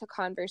come into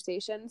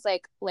conversations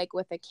like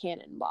with a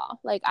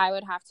cannonball. Like, I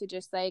would have to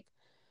just like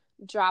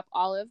drop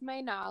all of my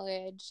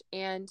knowledge,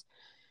 and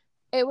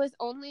I was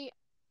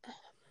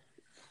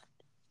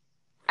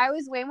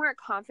way more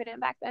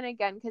confident back then,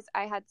 again, because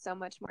I had so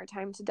much more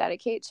time to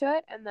dedicate to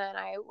it. And then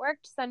I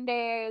worked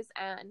Sundays,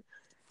 and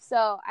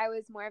so I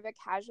was more of a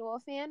casual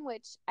fan,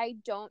 which I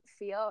don't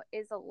feel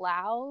is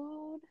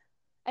allowed.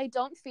 I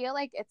don't feel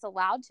like it's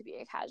allowed to be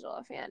a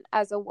casual fan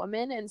as a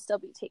woman and still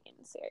be taken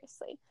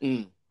seriously.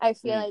 I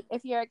feel like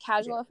if you're a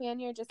casual fan,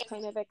 you're just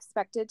kind of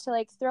expected to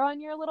like throw on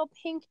your little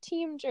pink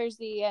team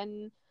jersey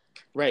and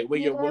right, where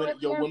your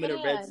woman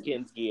of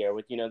Redskins gear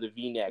with the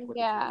V-neck with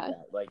the team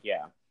like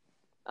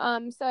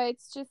so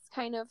it's just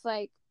kind of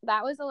like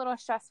that was a little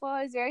stressful.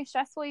 It was very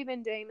stressful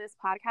even doing this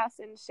podcast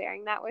and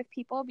sharing that with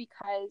people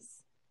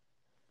because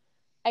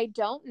I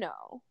don't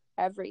know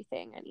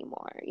everything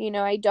anymore.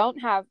 I don't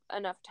have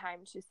enough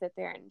time to sit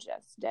there and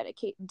just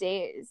dedicate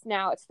days.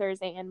 Now it's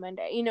Thursday and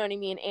Monday, you know what I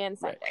mean, and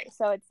Sunday. Right.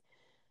 So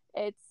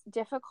it's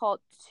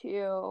difficult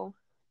to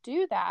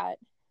do that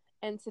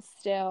and to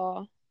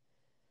still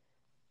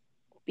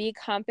be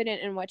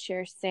confident in what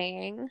you're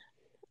saying.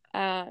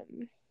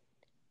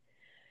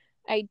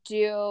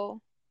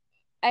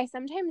 I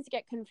sometimes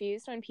get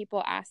confused when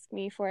people ask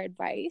me for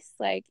advice,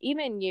 like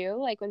even you,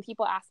 like when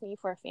people ask me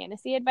for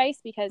fantasy advice,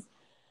 because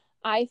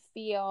I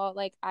feel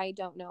like I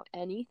don't know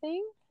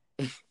anything.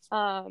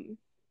 So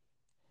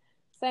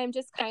I'm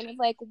just kind of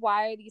like,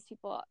 why are these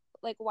people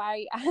like,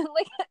 why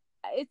like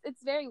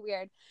it's very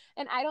weird.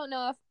 And I don't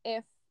know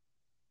if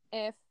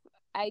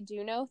I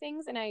do know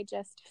things and I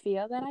just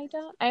feel that I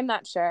don't. I'm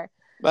not sure.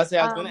 But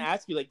I was going to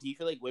ask you, like, do you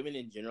feel like women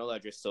in general are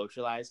just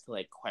socialized to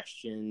like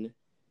question?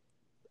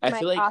 I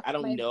feel like I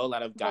don't know a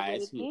lot of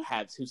guys who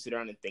sit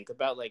around and think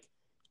about like,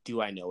 do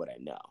I know what I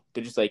know?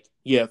 They're just like,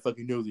 yeah, I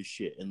fucking know this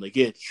shit, and like,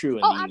 yeah, it's true.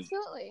 And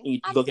absolutely.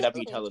 You look it up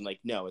and you tell them like,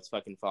 no, it's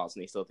fucking false,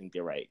 and they still think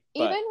they're right.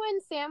 Even when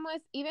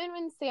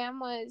Sam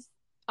was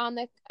on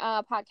the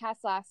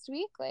podcast last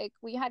week, like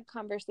we had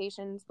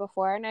conversations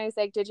before, and I was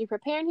like, did you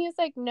prepare? And he was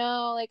like,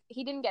 no, like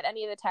he didn't get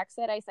any of the texts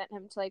that I sent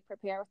him to like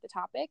prepare with the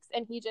topics,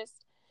 and he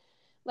just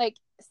like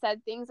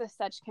said things with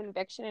such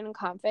conviction and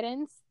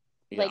confidence,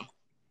 like,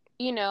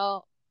 you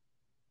know.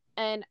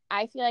 And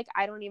I feel like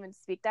I don't even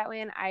speak that way,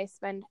 and I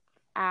spend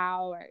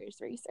hours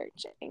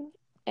researching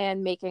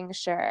and making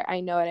sure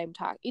I know what I'm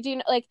talking. Do you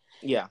know, like,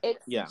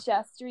 it's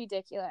just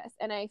ridiculous.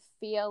 And I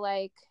feel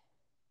like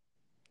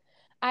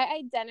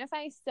I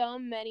identify so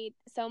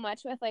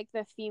much with like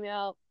the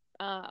female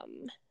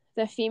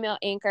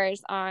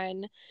anchors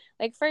on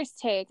like First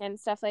Take and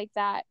stuff like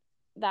that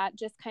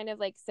just kind of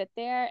like sit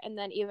there, and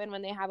then even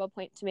when they have a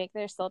point to make,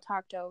 they're still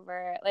talked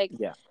over. Like,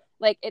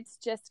 like it's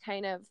just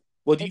kind of.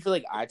 Well, do you feel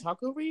like I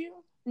talk over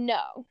you?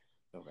 No.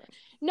 Okay.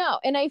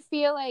 No, and I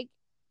feel like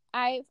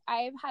I've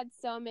had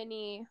so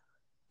many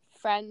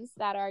friends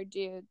that are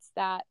dudes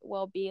that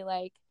will be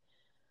like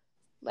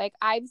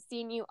I've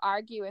seen you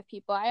argue with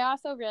people. I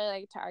also really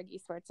like to argue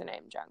sports when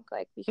I'm drunk,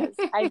 like, because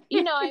I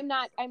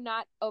I'm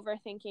not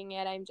overthinking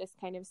it. I'm just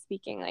kind of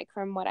speaking like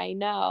from what I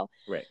know.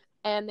 Right.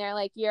 And they're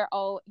like, you're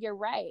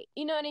right.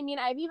 You know what I mean?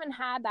 I've even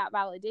had that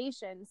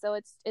validation. So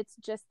it's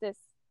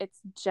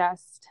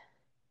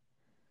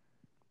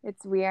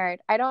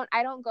weird. I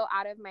don't go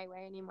out of my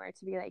way anymore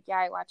to be like, yeah,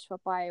 I watch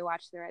football, I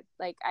watch the Red.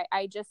 Like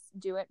I just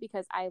do it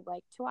because I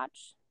like to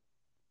watch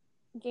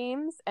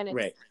games, and it's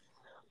right.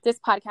 This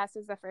podcast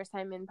is the first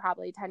time in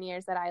probably 10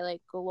 years that I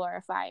like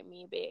glorify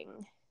me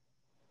being,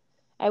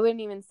 I wouldn't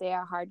even say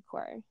a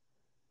hardcore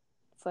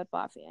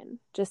football fan,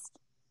 just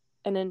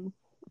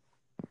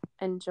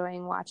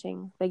enjoying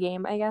watching the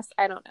game, I guess.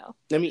 I don't know.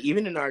 I mean,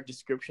 even in our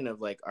description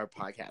of like our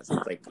podcast,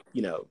 it's like,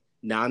 you know,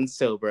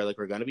 non-sober, like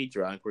we're gonna be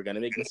drunk, we're gonna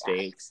make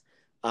mistakes.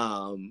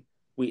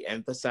 We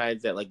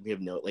emphasize that like we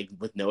have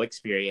with no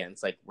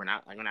experience, like we're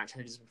not trying to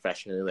do this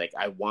professionally. Like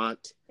I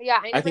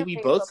think we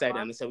both said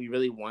on this that we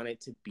really want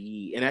it to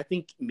be, and I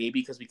think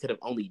maybe because we could have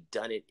only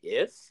done it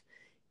if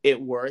it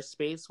were a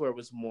space where it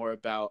was more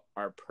about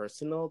our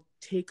personal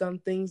take on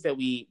things that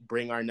we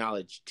bring our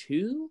knowledge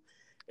to,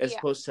 as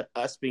opposed to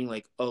us being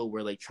like, oh,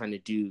 we're like trying to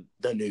do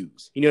the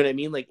news, you know what I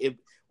mean? Like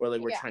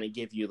we're trying to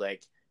give you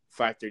like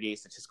 538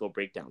 statistical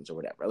breakdowns or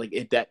whatever. Like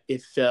it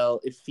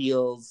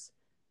feels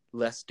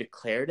less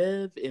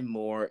declarative and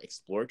more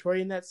exploratory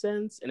in that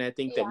sense. And I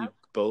think that we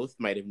both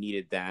might have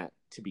needed that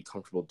to be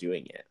comfortable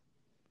doing it.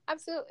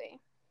 Absolutely.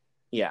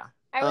 Yeah.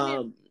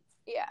 I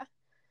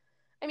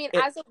mean,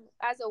 as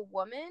a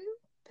woman,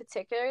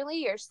 particularly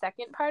your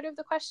second part of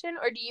the question,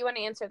 or do you want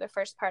to answer the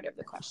first part of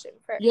the question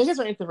first? Yeah, I guess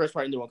I'll answer the first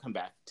part and then we'll come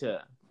back to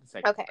the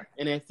second part.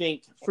 And I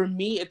think for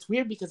me, it's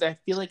weird because I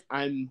feel like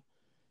I'm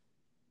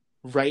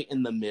right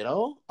in the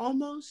middle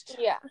almost.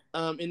 Yeah.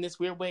 In this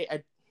weird way,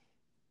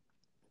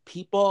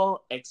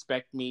 people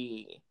expect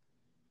me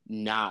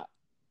not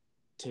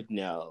to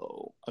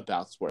know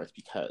about sports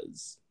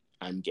because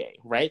I'm gay,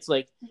 right? So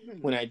like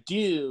when I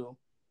do,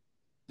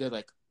 they're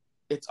like,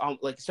 it's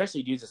like,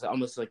 especially dudes, it's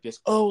almost like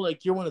this, oh,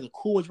 like you're one of the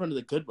cool ones, you're one of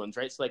the good ones,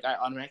 right? So like I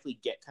automatically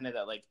get kind of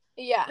that like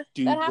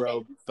dude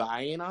bro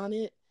buy-in on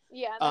it.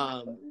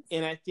 Yeah.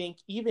 And I think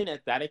even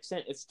at that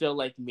extent, it's still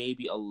like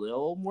maybe a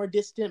little more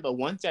distant. But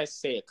once I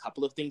say a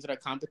couple of things that are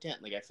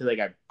competent, like I feel like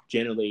I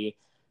generally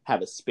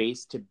have a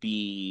space to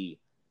be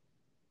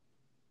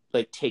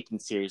like taken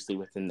seriously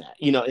within that,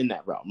 you know, in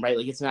that realm, right?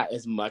 Like it's not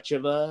as much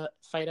of a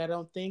fight, I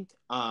don't think.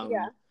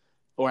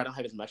 Or I don't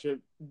have as much of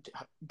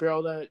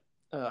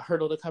a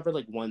hurdle to cover.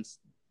 Like once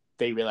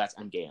they realize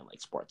I'm gay and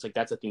like sports, like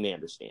that's a thing they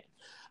understand.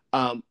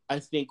 I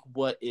think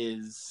what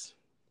is.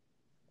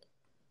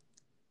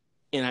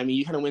 And I mean,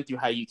 you kind of went through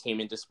how you came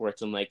into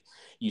sports and like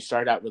you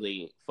started out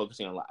really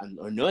focusing a lot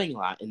or knowing a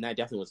lot. And that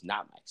definitely was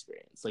not my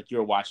experience. Like you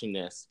were watching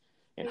this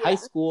in high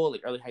school,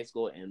 like early high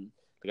school. And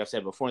like I've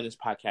said before in this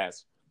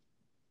podcast,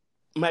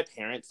 my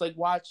parents like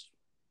watched,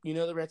 you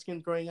know, the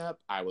Redskins growing up.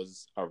 I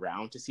was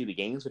around to see the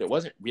games, but it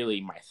wasn't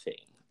really my thing.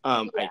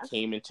 I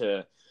came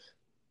into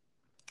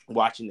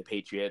watching the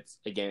Patriots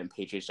again,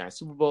 Patriots Giants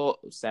Super Bowl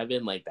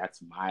 2007. Like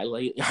that's my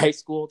late high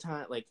school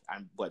time. Like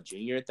I'm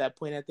junior at that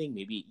point, I think,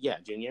 maybe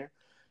junior.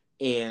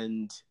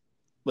 And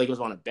like, it was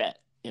on a bet.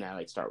 And I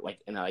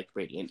liked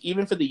Brady. And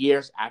even for the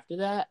years after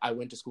that, I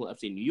went to school in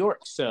upstate New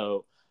York.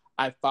 So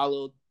I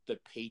followed the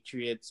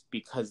Patriots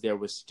because there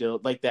was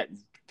still like that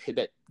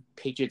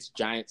Patriots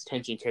Giants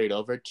tension carried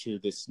over to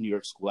this New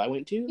York school I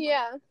went to.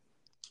 Yeah.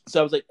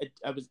 So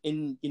I was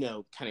in,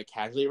 kind of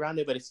casually around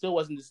it, but it still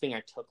wasn't this thing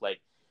I took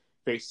like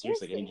very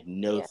seriously. Like, I didn't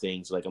know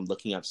things, like I'm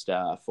looking up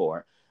stuff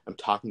or I'm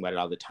talking about it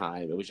all the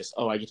time. It was just,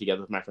 I get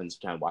together with my friends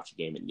sometimes, watch a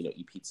game, and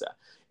eat pizza.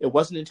 It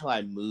wasn't until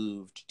I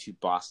moved to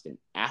Boston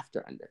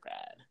after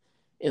undergrad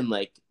and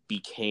like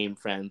became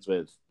friends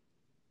with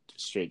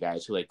straight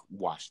guys who like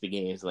watched the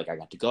games. Like, I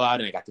got to go out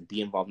and I got to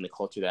be involved in the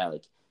culture that I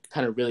like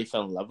kind of really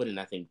fell in love with, and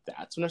I think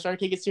that's when I started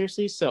to take it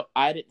seriously. So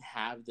I didn't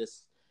have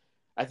this.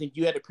 I think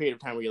you had a period of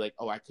time where you're like,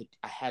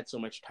 I had so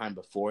much time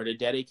before to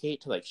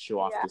dedicate to like show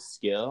off the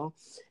skill,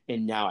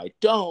 and now I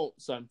don't.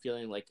 So I'm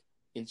feeling like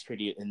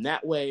insecurity in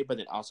that way, but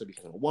then also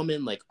becoming a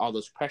woman, like all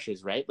those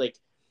pressures, right? Like,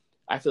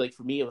 I feel like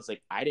for me, it was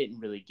like I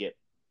didn't really get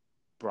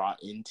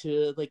brought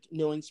into like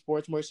knowing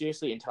sports more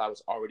seriously until I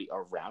was already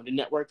around a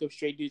network of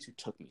straight dudes who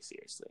took me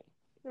seriously.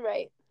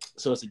 Right.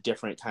 So it's a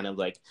different kind of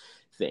like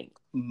thing.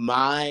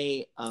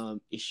 My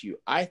issue,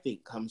 I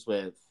think, comes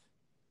with,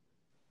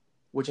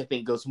 which I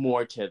think goes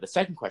more to the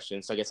second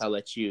question. So I guess I'll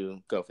let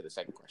you go for the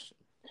second question.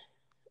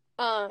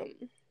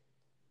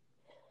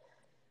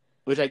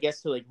 Which I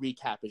guess to like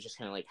recap is just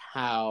kind of like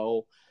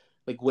how,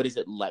 like, what is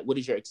it like? What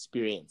is your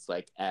experience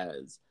like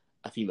as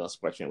a female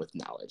sportsman with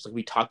knowledge? Like,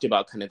 we talked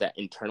about kind of that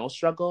internal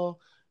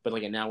struggle, but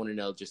like I now want to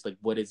know just like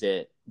what does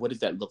that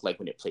look like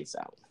when it plays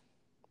out?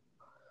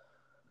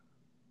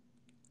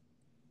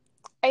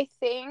 I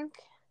think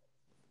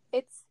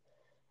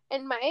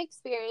in my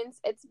experience,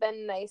 it's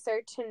been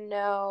nicer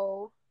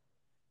to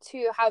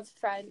have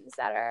friends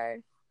that are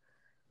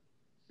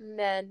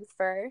men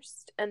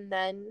first, and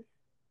then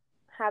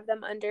have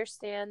them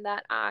understand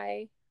that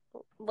I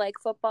like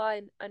football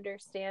and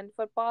understand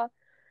football.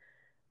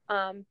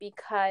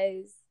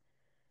 Because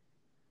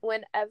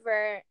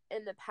whenever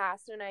in the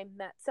past when I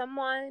met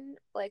someone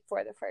like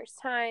for the first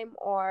time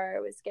or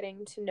was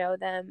getting to know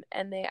them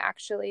and they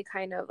actually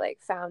kind of like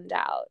found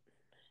out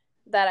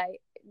that I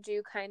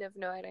do kind of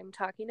know what I'm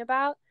talking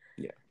about.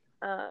 Yeah.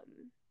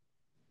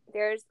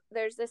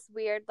 There's this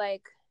weird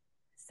like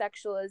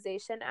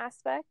sexualization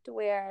aspect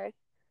where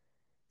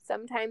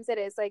sometimes it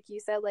is like you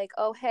said, like,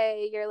 oh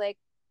hey, you're like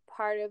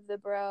part of the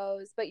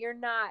bros, but you're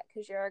not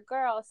because you're a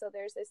girl. So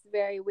there's this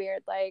very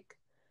weird like,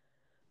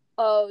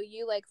 oh,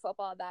 you like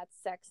football, that's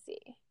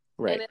sexy.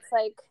 Right. And it's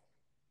like,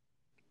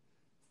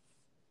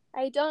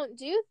 I don't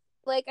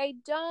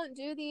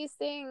do these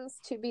things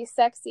to be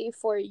sexy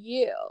for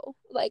you.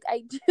 Like,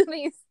 I do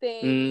these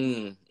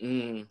things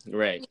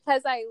right,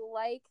 because I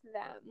like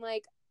them.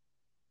 Like,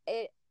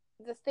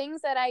 the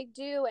things that I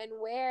do and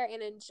wear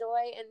and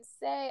enjoy and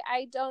say,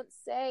 I don't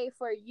say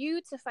for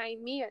you to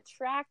find me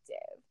attractive.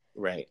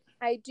 Right.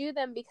 I do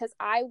them because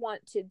I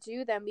want to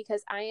do them,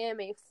 because I am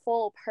a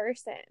full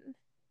person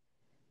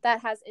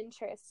that has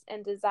interests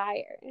and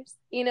desires.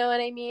 You know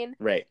what I mean?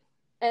 Right.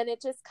 And it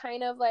just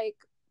kind of like,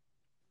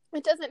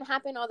 it doesn't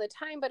happen all the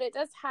time, but it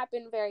does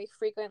happen very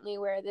frequently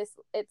where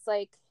it's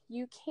like,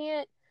 you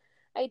can't,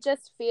 I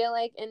just feel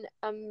like in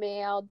a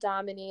male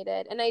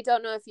dominated, and I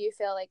don't know if you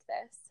feel like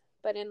this,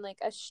 but in like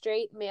a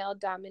straight male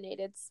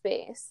dominated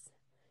space,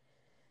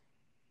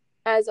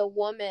 as a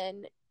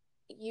woman,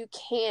 you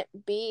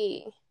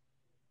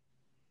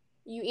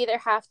either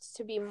have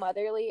to be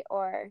motherly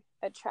or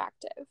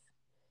attractive.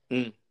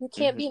 You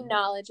can't be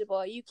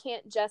knowledgeable. You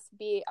can't just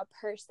be a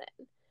person.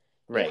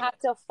 Right. You have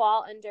to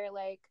fall under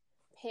like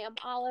Pam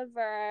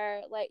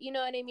Oliver, like, you know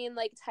what I mean?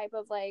 Like type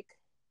of like,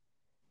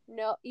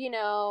 no,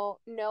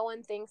 no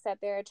one thinks that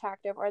they're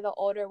attractive, or the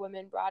older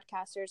women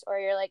broadcasters, or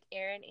you're like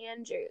Erin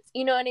Andrews.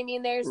 You know what I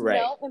mean? There's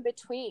no in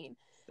between.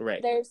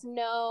 Right. There's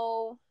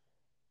no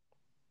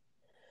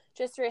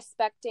just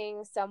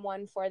respecting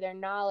someone for their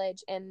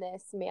knowledge in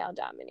this male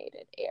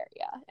dominated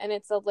area. And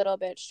it's a little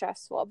bit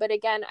stressful. But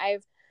again,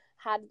 I've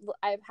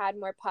had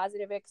more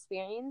positive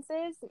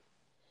experiences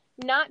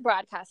not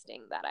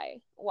broadcasting that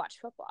I watch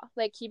football,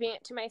 like keeping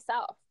it to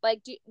myself.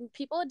 Like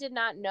people did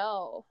not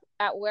know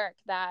at work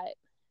that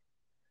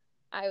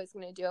I was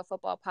going to do a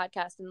football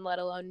podcast, and let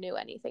alone knew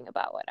anything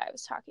about what I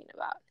was talking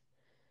about.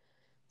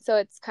 So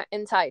it's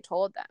until I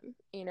told them,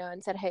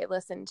 and said, hey,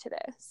 listen to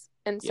this.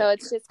 And so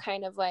it's just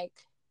kind of like,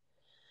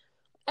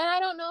 and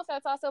I don't know if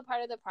that's also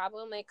part of the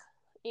problem, like,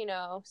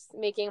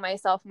 making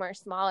myself more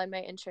small and my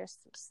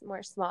interests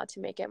more small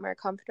to make it more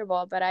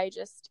comfortable. But I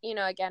just,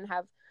 again,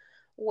 have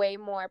way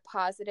more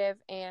positive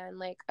and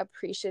like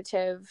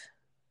appreciative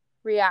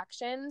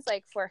reactions,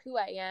 like for who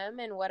I am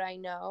and what I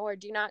know or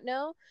do not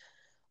know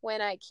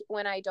when I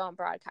don't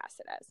broadcast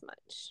it as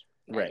much.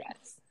 Right.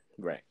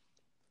 Right.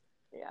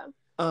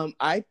 Yeah.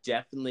 I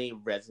definitely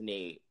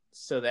resonate.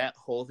 So that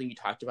whole thing you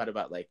talked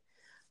about like,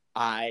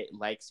 I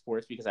like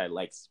sports because I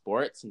like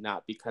sports,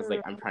 not because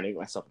like I'm trying to make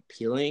myself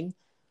appealing.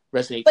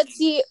 Resonates.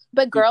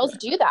 But girls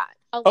do that.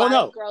 A lot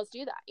of girls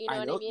do that. You know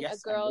what I mean?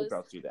 Yes, I know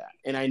girls do that,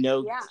 and I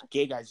know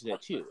gay guys do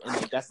that too. And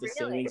like, that's the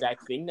same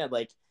exact thing that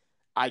like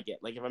I get,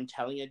 like, if I'm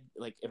telling it,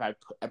 like, if I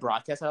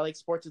broadcast I like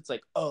sports, it's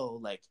like, oh,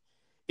 like,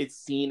 it's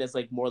seen as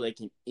like more like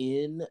an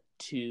in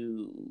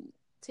to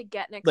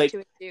get next like, to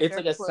a dude, it's or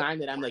like a close. sign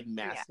that I'm like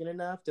Yeah. masculine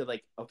enough to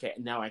like, okay,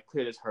 now I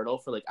clear this hurdle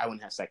for like I want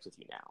to have sex with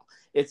you now.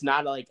 It's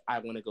not like I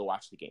want to go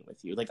watch the game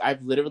with you. Like,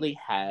 I've literally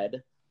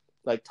had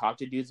like talked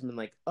to dudes and been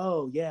like,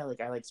 oh yeah,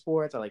 like I like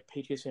sports, I like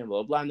Patriots fan,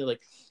 blah blah blah, and they're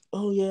like,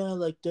 oh yeah,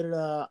 like da da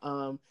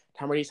da,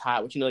 Tom Brady's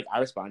hot, which, you know, like I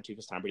respond to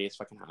because Tom Brady is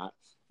fucking hot.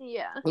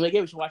 Yeah. I'm like,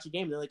 yeah, we should watch a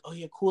game. And they're like, oh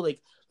yeah, cool,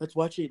 like let's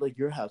watch it like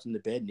your house in the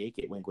bed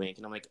naked, wink wink.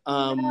 And I'm like, No,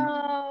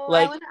 I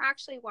like want to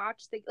actually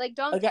watch the, like,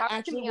 don't like I talk to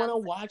actually me want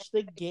on to Sunday. watch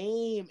the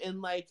game.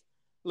 And like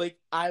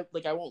I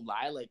won't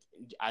lie, like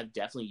I've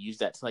definitely used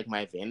that to like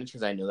my advantage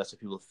because I know that's what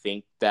people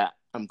think that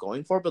I'm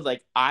going for. But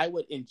like I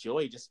would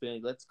enjoy just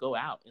being like, let's go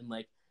out and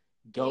like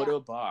go to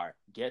a bar,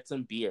 get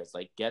some beers,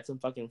 like get some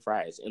fucking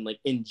fries, and like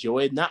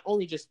enjoy not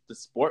only just the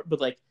sport, but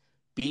like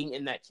being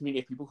in that community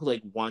of people who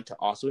like want to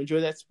also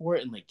enjoy that sport,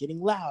 and like getting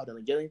loud and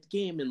like getting at the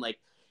game and like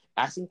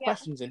asking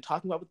questions and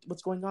talking about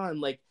what's going on.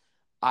 Like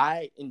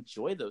I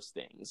enjoy those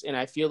things, and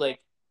I feel like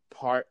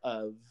part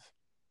of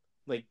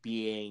like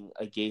being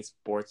a gay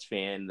sports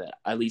fan, that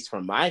at least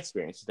from my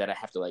experience, is that I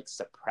have to like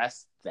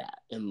suppress that,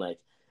 and like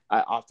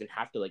I often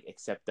have to like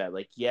accept that,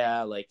 like,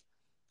 yeah, like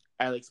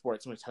I like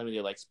sports, someone's telling me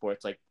they like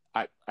sports, like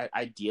I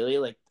ideally,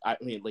 like I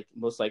mean, like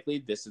most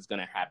likely this is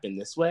gonna happen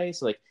this way,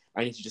 so like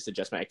I need to just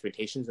adjust my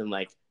expectations and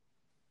like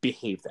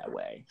behave that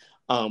way,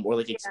 or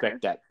like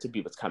expect that to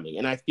be what's coming.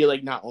 And I feel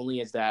like not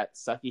only is that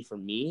sucky for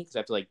me because I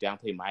have to like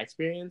downplay my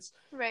experience,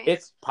 Right.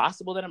 it's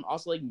possible that I'm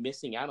also like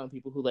missing out on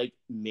people who like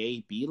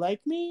may be like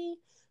me,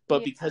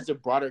 but because the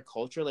broader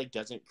culture like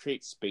doesn't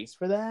create space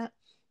for that,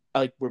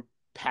 like we're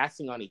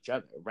passing on each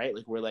other, right?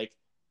 Like we're like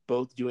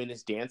both doing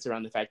this dance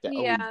around the fact that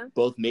oh, we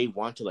both may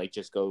want to like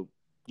just go,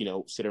 you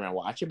know, sit around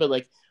watch it, but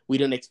like we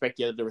don't expect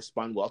the other to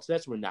respond well to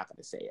that, so we're not going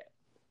to say it.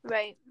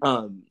 Right.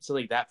 So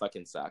like that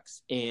fucking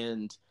sucks.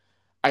 And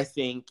I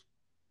think,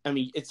 I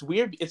mean, it's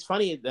weird. It's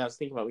funny that I was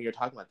thinking about when you were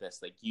talking about this.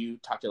 Like you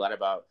talked a lot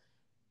about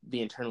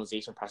the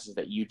internalization process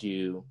that you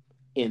do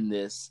in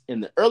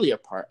the earlier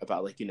part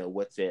about like, you know,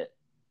 what's it,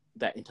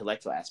 that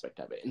intellectual aspect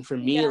of it. And for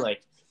me,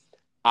 like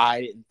I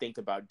didn't think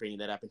about bringing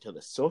that up until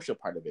the social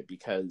part of it,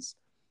 because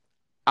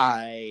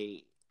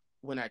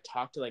when I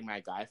talk to like my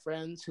guy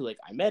friends who like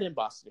I met in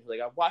Boston, who like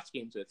I watched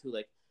games with, who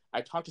like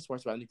I talk to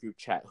sports about in the group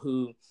chat,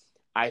 who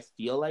I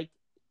feel like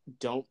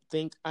don't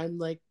think I'm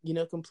like, you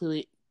know,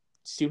 completely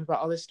stupid about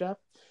all this stuff.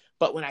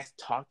 But when I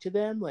talk to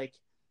them, like,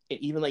 and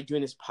even like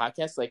doing this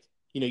podcast, like,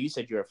 you know, you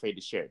said you're afraid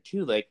to share it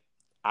too. Like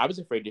I was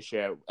afraid to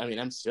share. I mean,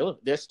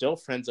 there's still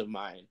friends of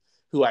mine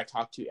who I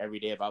talk to every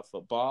day about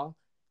football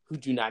who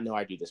do not know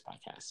I do this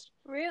podcast.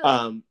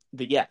 Really?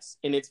 But yes.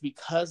 And it's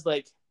because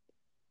like,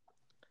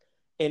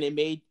 and it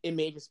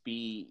may just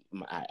be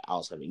I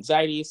also have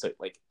anxiety, so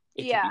like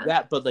it could be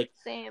that, but like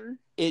same.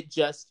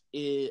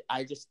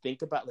 I just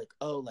think about like,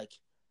 oh, like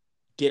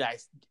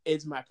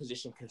is my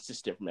position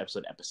consistent from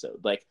episode to episode?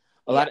 Like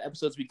a lot of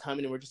episodes we come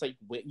in and we're just like,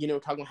 you know,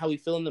 talking about how we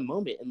feel in the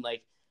moment, and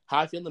like how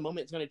I feel in the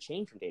moment is going to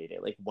change from day to day.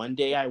 Like one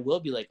day I will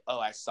be like, oh,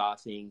 I saw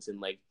things,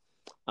 and like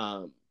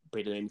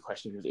Brady made me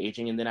question who's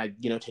aging, and then I,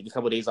 you know, take a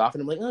couple of days off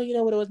and I'm like, oh, you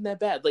know what, it wasn't that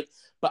bad. Like,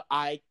 but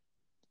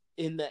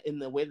in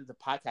the way that the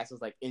podcast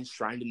is like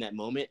enshrined in that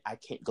moment, I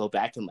can't go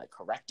back and like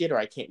correct it, or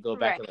I can't go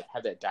back and like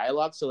have that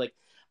dialogue. So like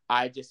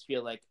I just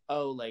feel like,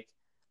 oh, like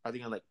are they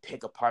gonna like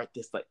pick apart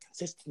this like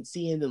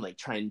consistency and then like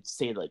try and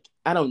say like,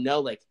 I don't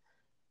know, like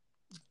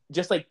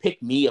just like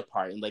pick me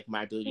apart and like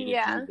my ability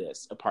to do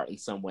this apart in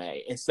some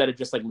way, instead of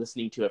just like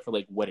listening to it for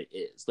like what it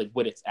is, like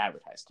what it's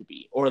advertised to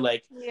be, or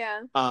like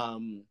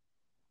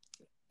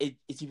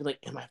it's even like,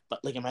 am I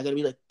gonna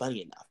be like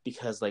funny enough,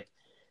 because like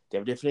they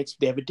have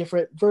a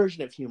different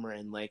version of humor,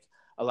 and like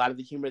a lot of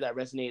the humor that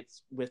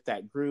resonates with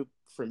that group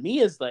for me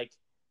is like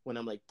when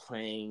I'm like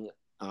playing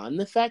on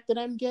the fact that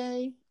I'm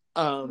gay,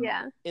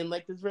 in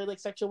like this very like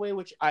sexual way,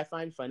 which I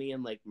find funny,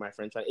 and like my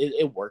friends find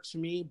it works for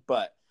me,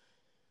 but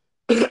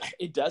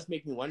it does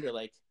make me wonder,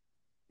 like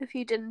if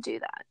you didn't do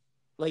that,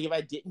 like if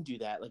I didn't do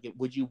that, like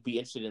would you be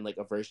interested in like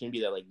a version of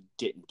you that like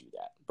didn't do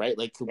that, right?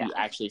 Like could we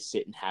actually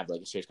sit and have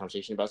like a serious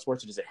conversation about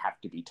sports, or does it have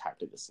to be tied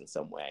to this in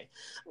some way?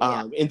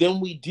 And then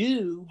we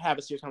do have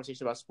a serious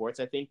conversation about sports.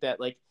 I think that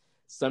like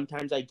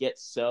sometimes I get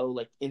so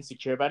like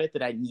insecure about it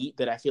that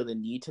I feel the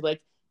need to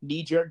like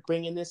knee jerk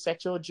bring in this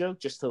sexual joke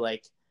just to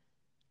like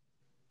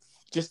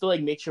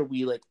make sure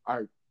we like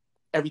are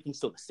everything's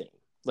still the same.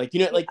 Like,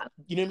 you know, like,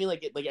 you know what I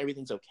mean? Like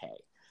everything's okay.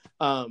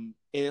 And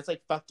it's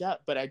like fucked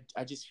up, but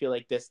I just feel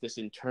like this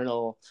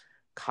internal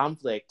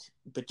conflict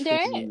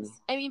between. There is.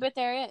 I mean, but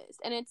there is.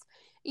 And it's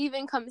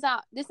even comes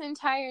out this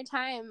entire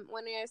time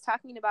when I was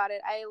talking about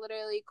it, I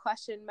literally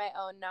questioned my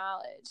own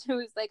knowledge. It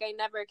was like, I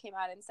never came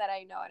out and said,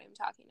 I know what I'm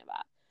talking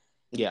about.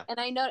 Yeah. And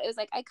I know it was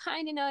like, I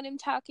kind of know what I'm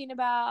talking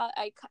about.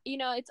 You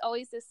know, it's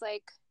always this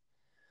like,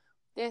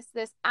 this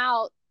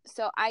out,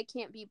 so I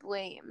can't be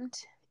blamed.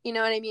 You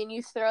know what I mean?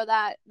 You throw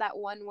that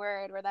one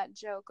word or that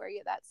joke or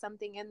that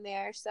something in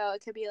there. So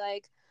it could be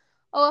like,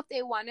 oh, if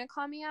they want to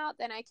call me out,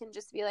 then I can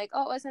just be like,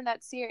 oh, it wasn't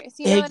that serious.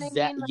 You know what I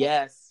mean? Like,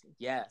 yes.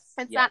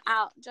 It's not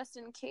out, just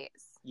in case.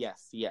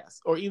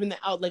 Yes. Or even the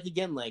out, like,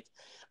 again, like,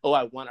 oh,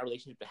 I want our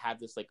relationship to have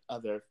this, like,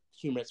 other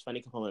humorous,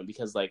 funny component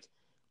because, like,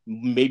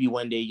 maybe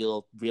one day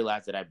you'll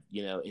realize that I'm,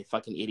 a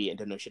fucking idiot and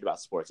don't know shit about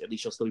sports. At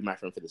least you'll still be my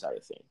friend for this other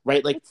thing,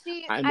 right? Like,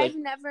 see, I'm I've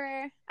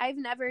like,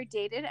 never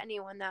dated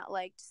anyone that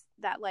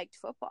liked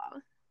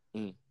football.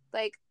 Mm.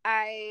 Like,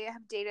 I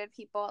have dated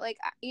people, like,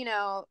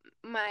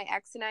 my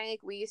ex and I, like,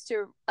 we used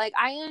to, like,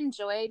 I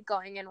enjoyed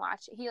going and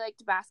watching. He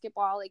liked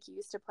basketball, like, he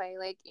used to play,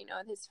 like,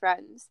 with his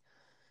friends.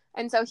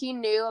 And so he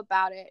knew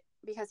about it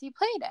because he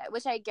played it,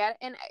 which I get.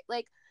 And,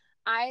 like,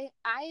 I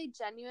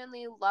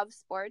genuinely love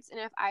sports. And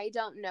if I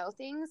don't know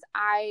things,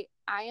 I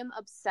am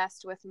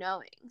obsessed with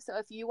knowing. So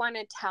if you want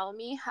to tell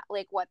me,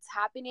 like, what's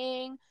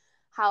happening,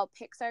 how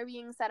picks are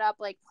being set up,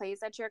 like,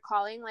 plays that you're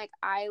calling, like,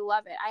 I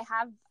love it. I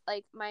have,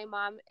 like, my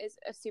mom is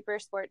a super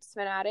sports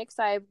fanatic,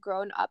 so I've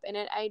grown up in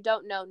it. I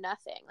don't know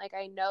nothing. Like,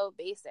 I know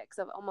basics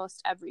of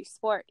almost every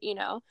sport,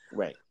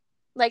 Right.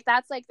 Like,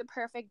 that's, like, the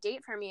perfect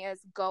date for me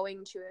is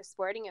going to a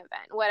sporting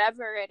event,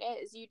 whatever it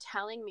is, you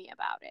telling me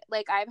about it.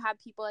 Like, I've had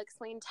people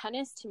explain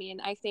tennis to me,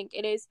 and I think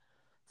it is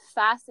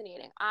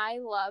fascinating. I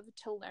love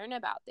to learn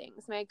about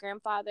things. My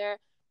grandfather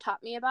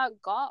taught me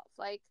about golf,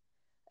 like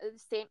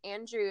St.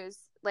 Andrews,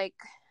 like,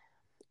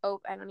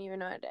 I don't even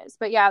know what it is,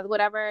 but yeah,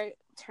 whatever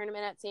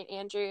tournament at St.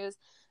 Andrews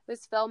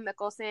was Phil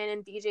Mickelson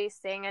and Vijay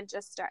Singh had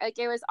just started. Like,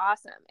 it was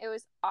awesome.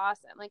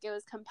 Like, it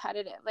was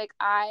competitive. Like,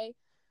 I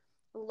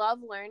love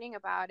learning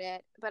about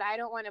it, but I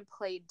don't want to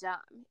play dumb.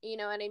 You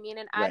know what I mean?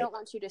 And Right. I don't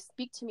want you to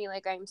speak to me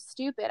like I'm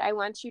stupid. I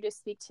want you to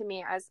speak to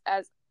me as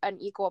an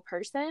equal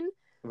person.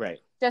 Right.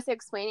 Just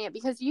explaining it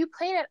because you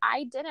played it.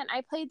 I didn't.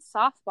 I played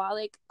softball.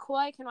 Like, cool,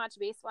 I can watch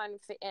baseball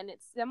and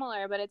it's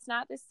similar, but it's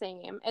not the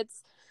same.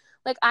 It's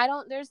like,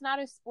 there's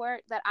not a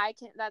sport that I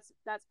can, that's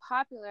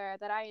popular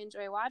that I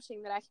enjoy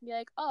watching that I can be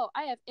like, oh,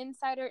 I have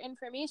insider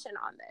information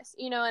on this.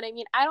 You know what I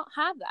mean? I don't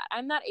have that.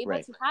 I'm not able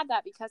Right. to have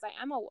that because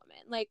I am a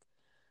woman. Like,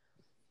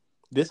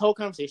 this whole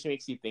conversation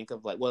makes you think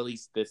of, like, well, at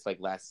least this, like,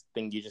 last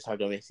thing you just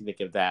talked about makes you think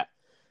of that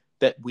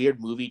weird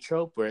movie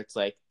trope where it's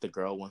like the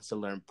girl wants to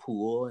learn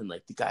pool and,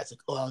 like, the guy's like,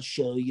 oh, I'll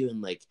show you,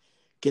 and, like,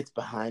 gets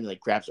behind and, like,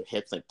 grabs her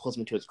hips, like, pulls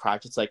me to his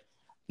crotch. It's like,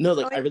 no,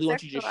 like, I really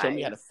want you to just show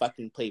me how to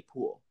fucking play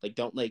pool. Like,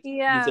 don't, like,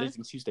 use it as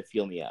an excuse to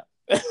feel me up.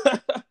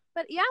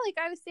 But yeah, like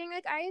I was saying,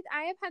 like,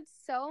 I have had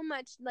so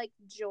much, like,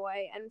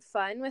 joy and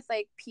fun with,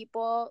 like,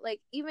 people, like,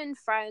 even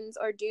friends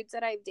or dudes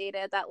that I've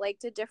dated that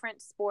liked a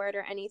different sport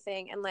or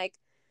anything, and, like,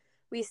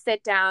 we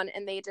sit down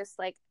and they just,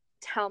 like,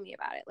 tell me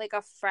about it like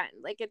a friend.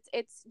 Like,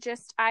 it's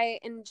just, I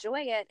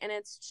enjoy it, and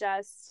it's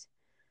just,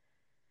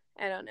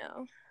 I don't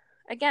know.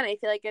 Again, I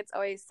feel like it's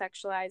always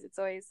sexualized. It's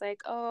always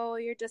like, oh,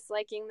 you're just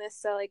liking this,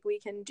 so, like, we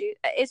can do.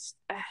 It's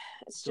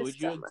so just. would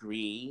you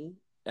agree?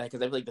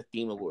 Because I feel like the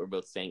theme of what we're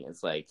both saying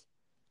is, like,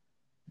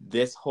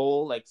 this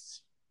whole, like,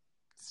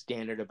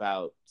 standard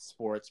about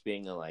sports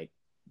being a, like,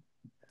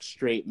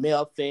 straight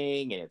male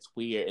thing, and it's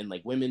weird, and,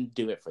 like, women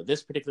do it for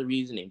this particular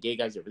reason, and gay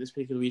guys do it for this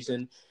particular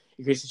reason.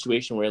 It creates a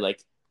situation where,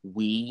 like,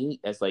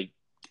 we as, like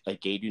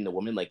gay dude and a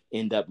woman, like,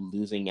 end up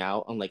losing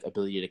out on, like,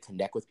 ability to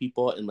connect with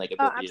people and, like,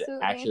 ability to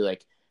actually,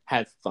 like,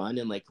 have fun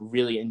and, like,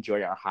 really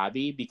enjoy our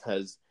hobby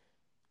because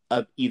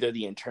of either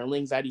the internal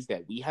anxieties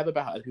that we have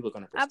about how other people are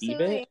going to perceive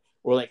it,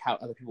 or, like, how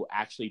other people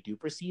actually do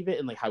perceive it,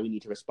 and, like, how we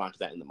need to respond to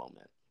that in the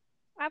moment.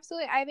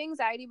 Absolutely. I have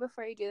anxiety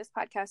before I do this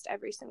podcast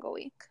every single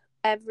week.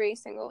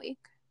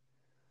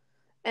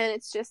 And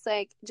it's just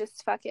like,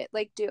 just fuck it,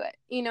 like, do it.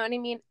 You know what I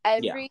mean?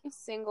 Every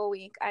single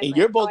week. And like,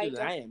 you're bolder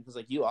than I am because,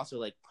 like, you also,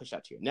 like, push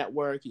out to your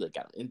network. You, like,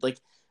 got, and, like,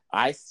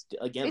 it's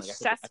like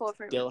stressful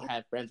for me. I still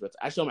have friends with.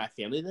 I show my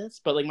family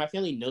this, but, like, my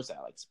family knows that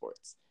I like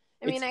sports.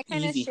 I mean, I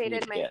kind of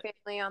shaded my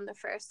family on the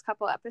first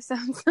couple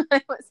episodes.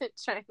 I wasn't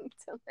trying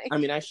to, like. I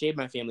mean, I shade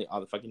my family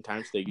all the fucking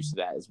time, so they're used to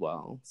that as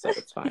well. So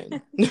it's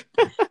fine.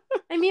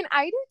 I mean,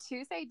 I do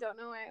too, so I don't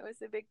know why it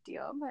was a big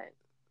deal, but.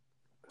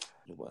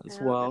 It was.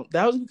 Well,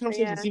 that was a good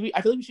conversation. Yeah. See,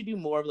 I feel like we should do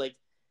more of, like,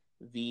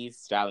 these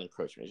style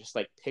encroachments. Just,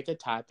 like, pick a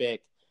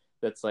topic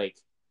that's, like.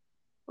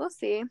 We'll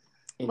see.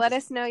 Let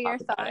us know your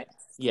thoughts.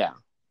 Yeah.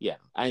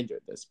 I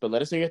enjoyed this, but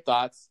let us know your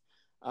thoughts.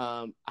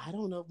 I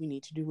don't know if we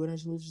need to do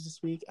winners and losers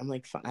this week. I'm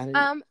like, fine.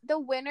 The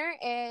winner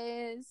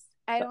is,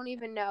 I don't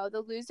even know.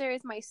 The loser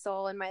is my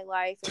soul and my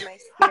life and my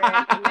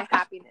spirit and my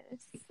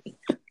happiness.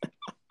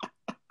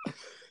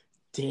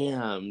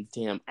 Damn.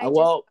 I just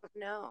don't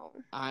know.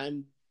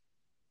 I'm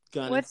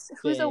gonna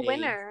who's a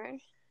winner?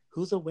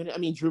 Who's a winner? I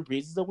mean, Drew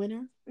Brees is a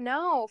winner.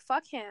 No,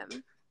 fuck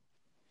him.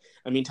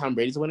 I mean, Tom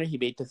Brady's a winner. He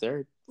made to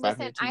third.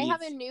 Listen, I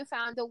have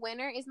the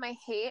winner is my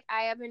hate.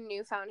 I have a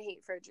newfound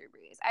hate for Drew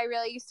Brees. I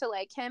really used to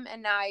like him,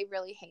 and now I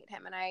really hate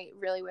him, and I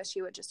really wish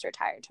he would just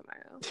retire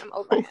tomorrow. I'm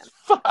over him.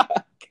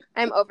 Fuck.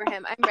 I'm over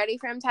him. I'm ready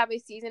for him to have a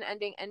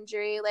season-ending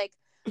injury. Like,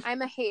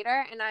 I'm a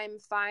hater, and I'm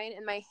fine,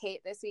 and my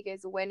hate this week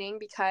is winning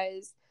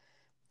because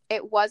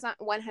it wasn't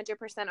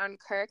 100% on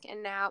Kirk,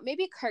 and now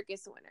maybe Kirk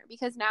is the winner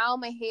because now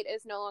my hate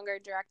is no longer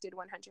directed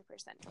 100%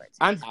 towards him.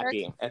 I'm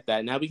happy at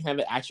that. Now we can have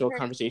an actual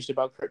conversation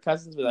about Kirk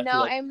Cousins without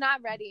I'm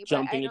not ready.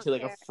 Jumping into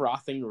like a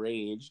frothing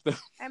rage.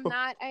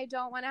 I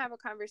don't want to have a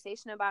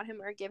conversation about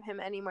him or give him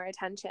any more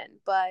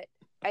attention, but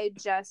I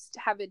just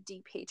have a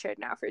deep hatred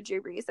now for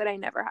Drew Brees that I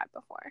never had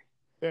before.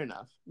 Fair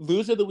enough.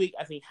 Loser of the week,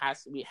 I think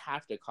we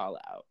have to call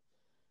out.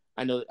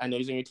 I know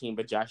he's on your team,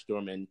 but Josh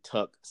Dorman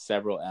took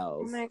several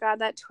L's. Oh my God,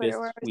 that Twitter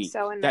war was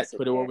so unnecessary. That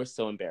Twitter war was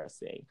so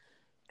embarrassing.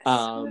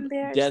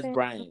 Des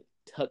Bryant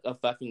took a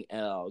fucking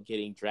L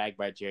getting dragged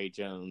by Jerry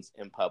Jones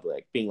in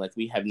public, being like,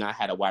 we have not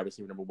had a wide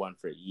receiver number 1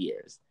 for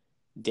years.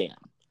 Damn.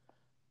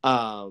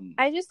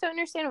 I just don't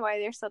understand why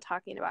they're still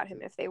talking about him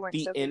if they weren't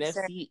so concerned.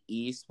 The NFC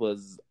East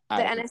was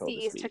out of control. The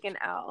NFC East took an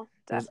L.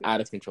 It was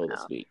out of control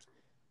this week.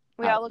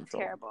 We all look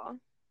terrible.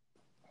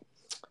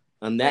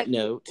 On that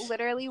note,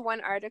 literally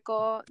one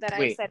article that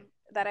I said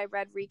that I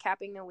read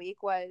recapping the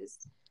week was,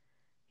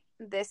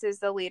 this is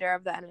the leader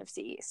of the NFC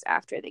East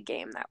after the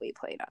game that we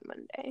played on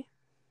Monday.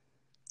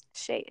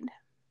 Shade.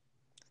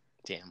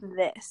 Damn.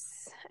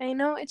 This. I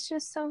know, it's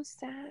just so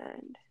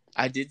sad.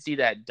 I did see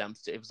that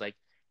dumpster. It was like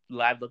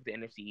live look at the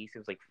NFC East. It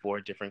was like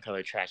 4 different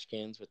colored trash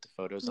cans with the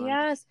photos on.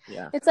 Yes.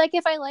 Yeah. It's like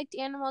if I liked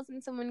animals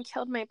and someone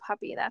killed my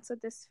puppy. That's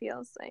what this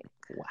feels like.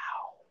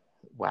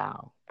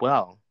 Wow.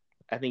 Well,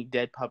 I think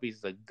dead puppies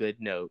is a good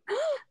note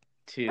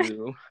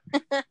to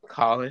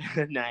call it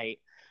a night.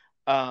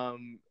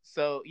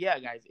 So yeah,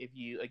 guys,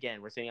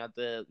 we're sending out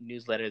the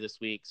newsletter this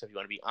week. So if you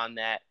want to be on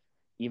that,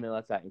 email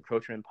us at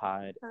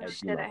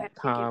encroachmentpod@gmail.com. I have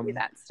to give you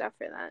that stuff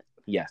for that.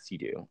 Yes, you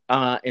do.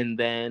 And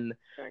then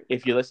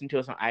if you're listening to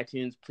us on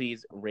iTunes,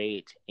 please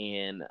rate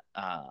and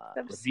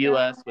review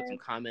us with some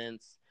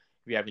comments.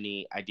 If you have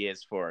any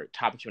ideas for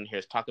topics you want to hear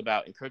us talk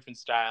about, encroachment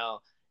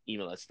style,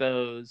 email us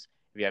those.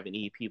 If you have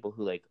any people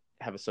who like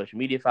have a social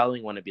media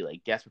following, want to be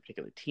like guests for a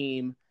particular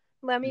team,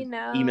 let me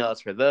know. Email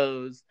us for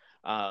those.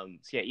 So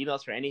yeah, email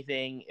us for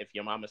anything. If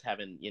your mom is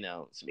having,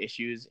 some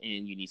issues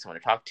and you need someone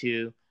to talk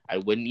to, I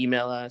wouldn't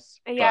email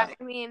us. Yeah,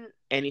 I mean,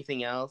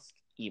 anything else,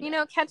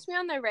 email. Catch me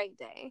on the right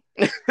day.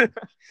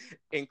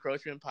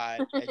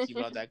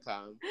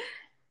 encroachmentpod@gmail.com.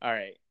 All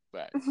right,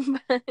 bye.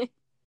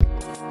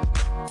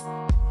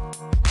 Bye.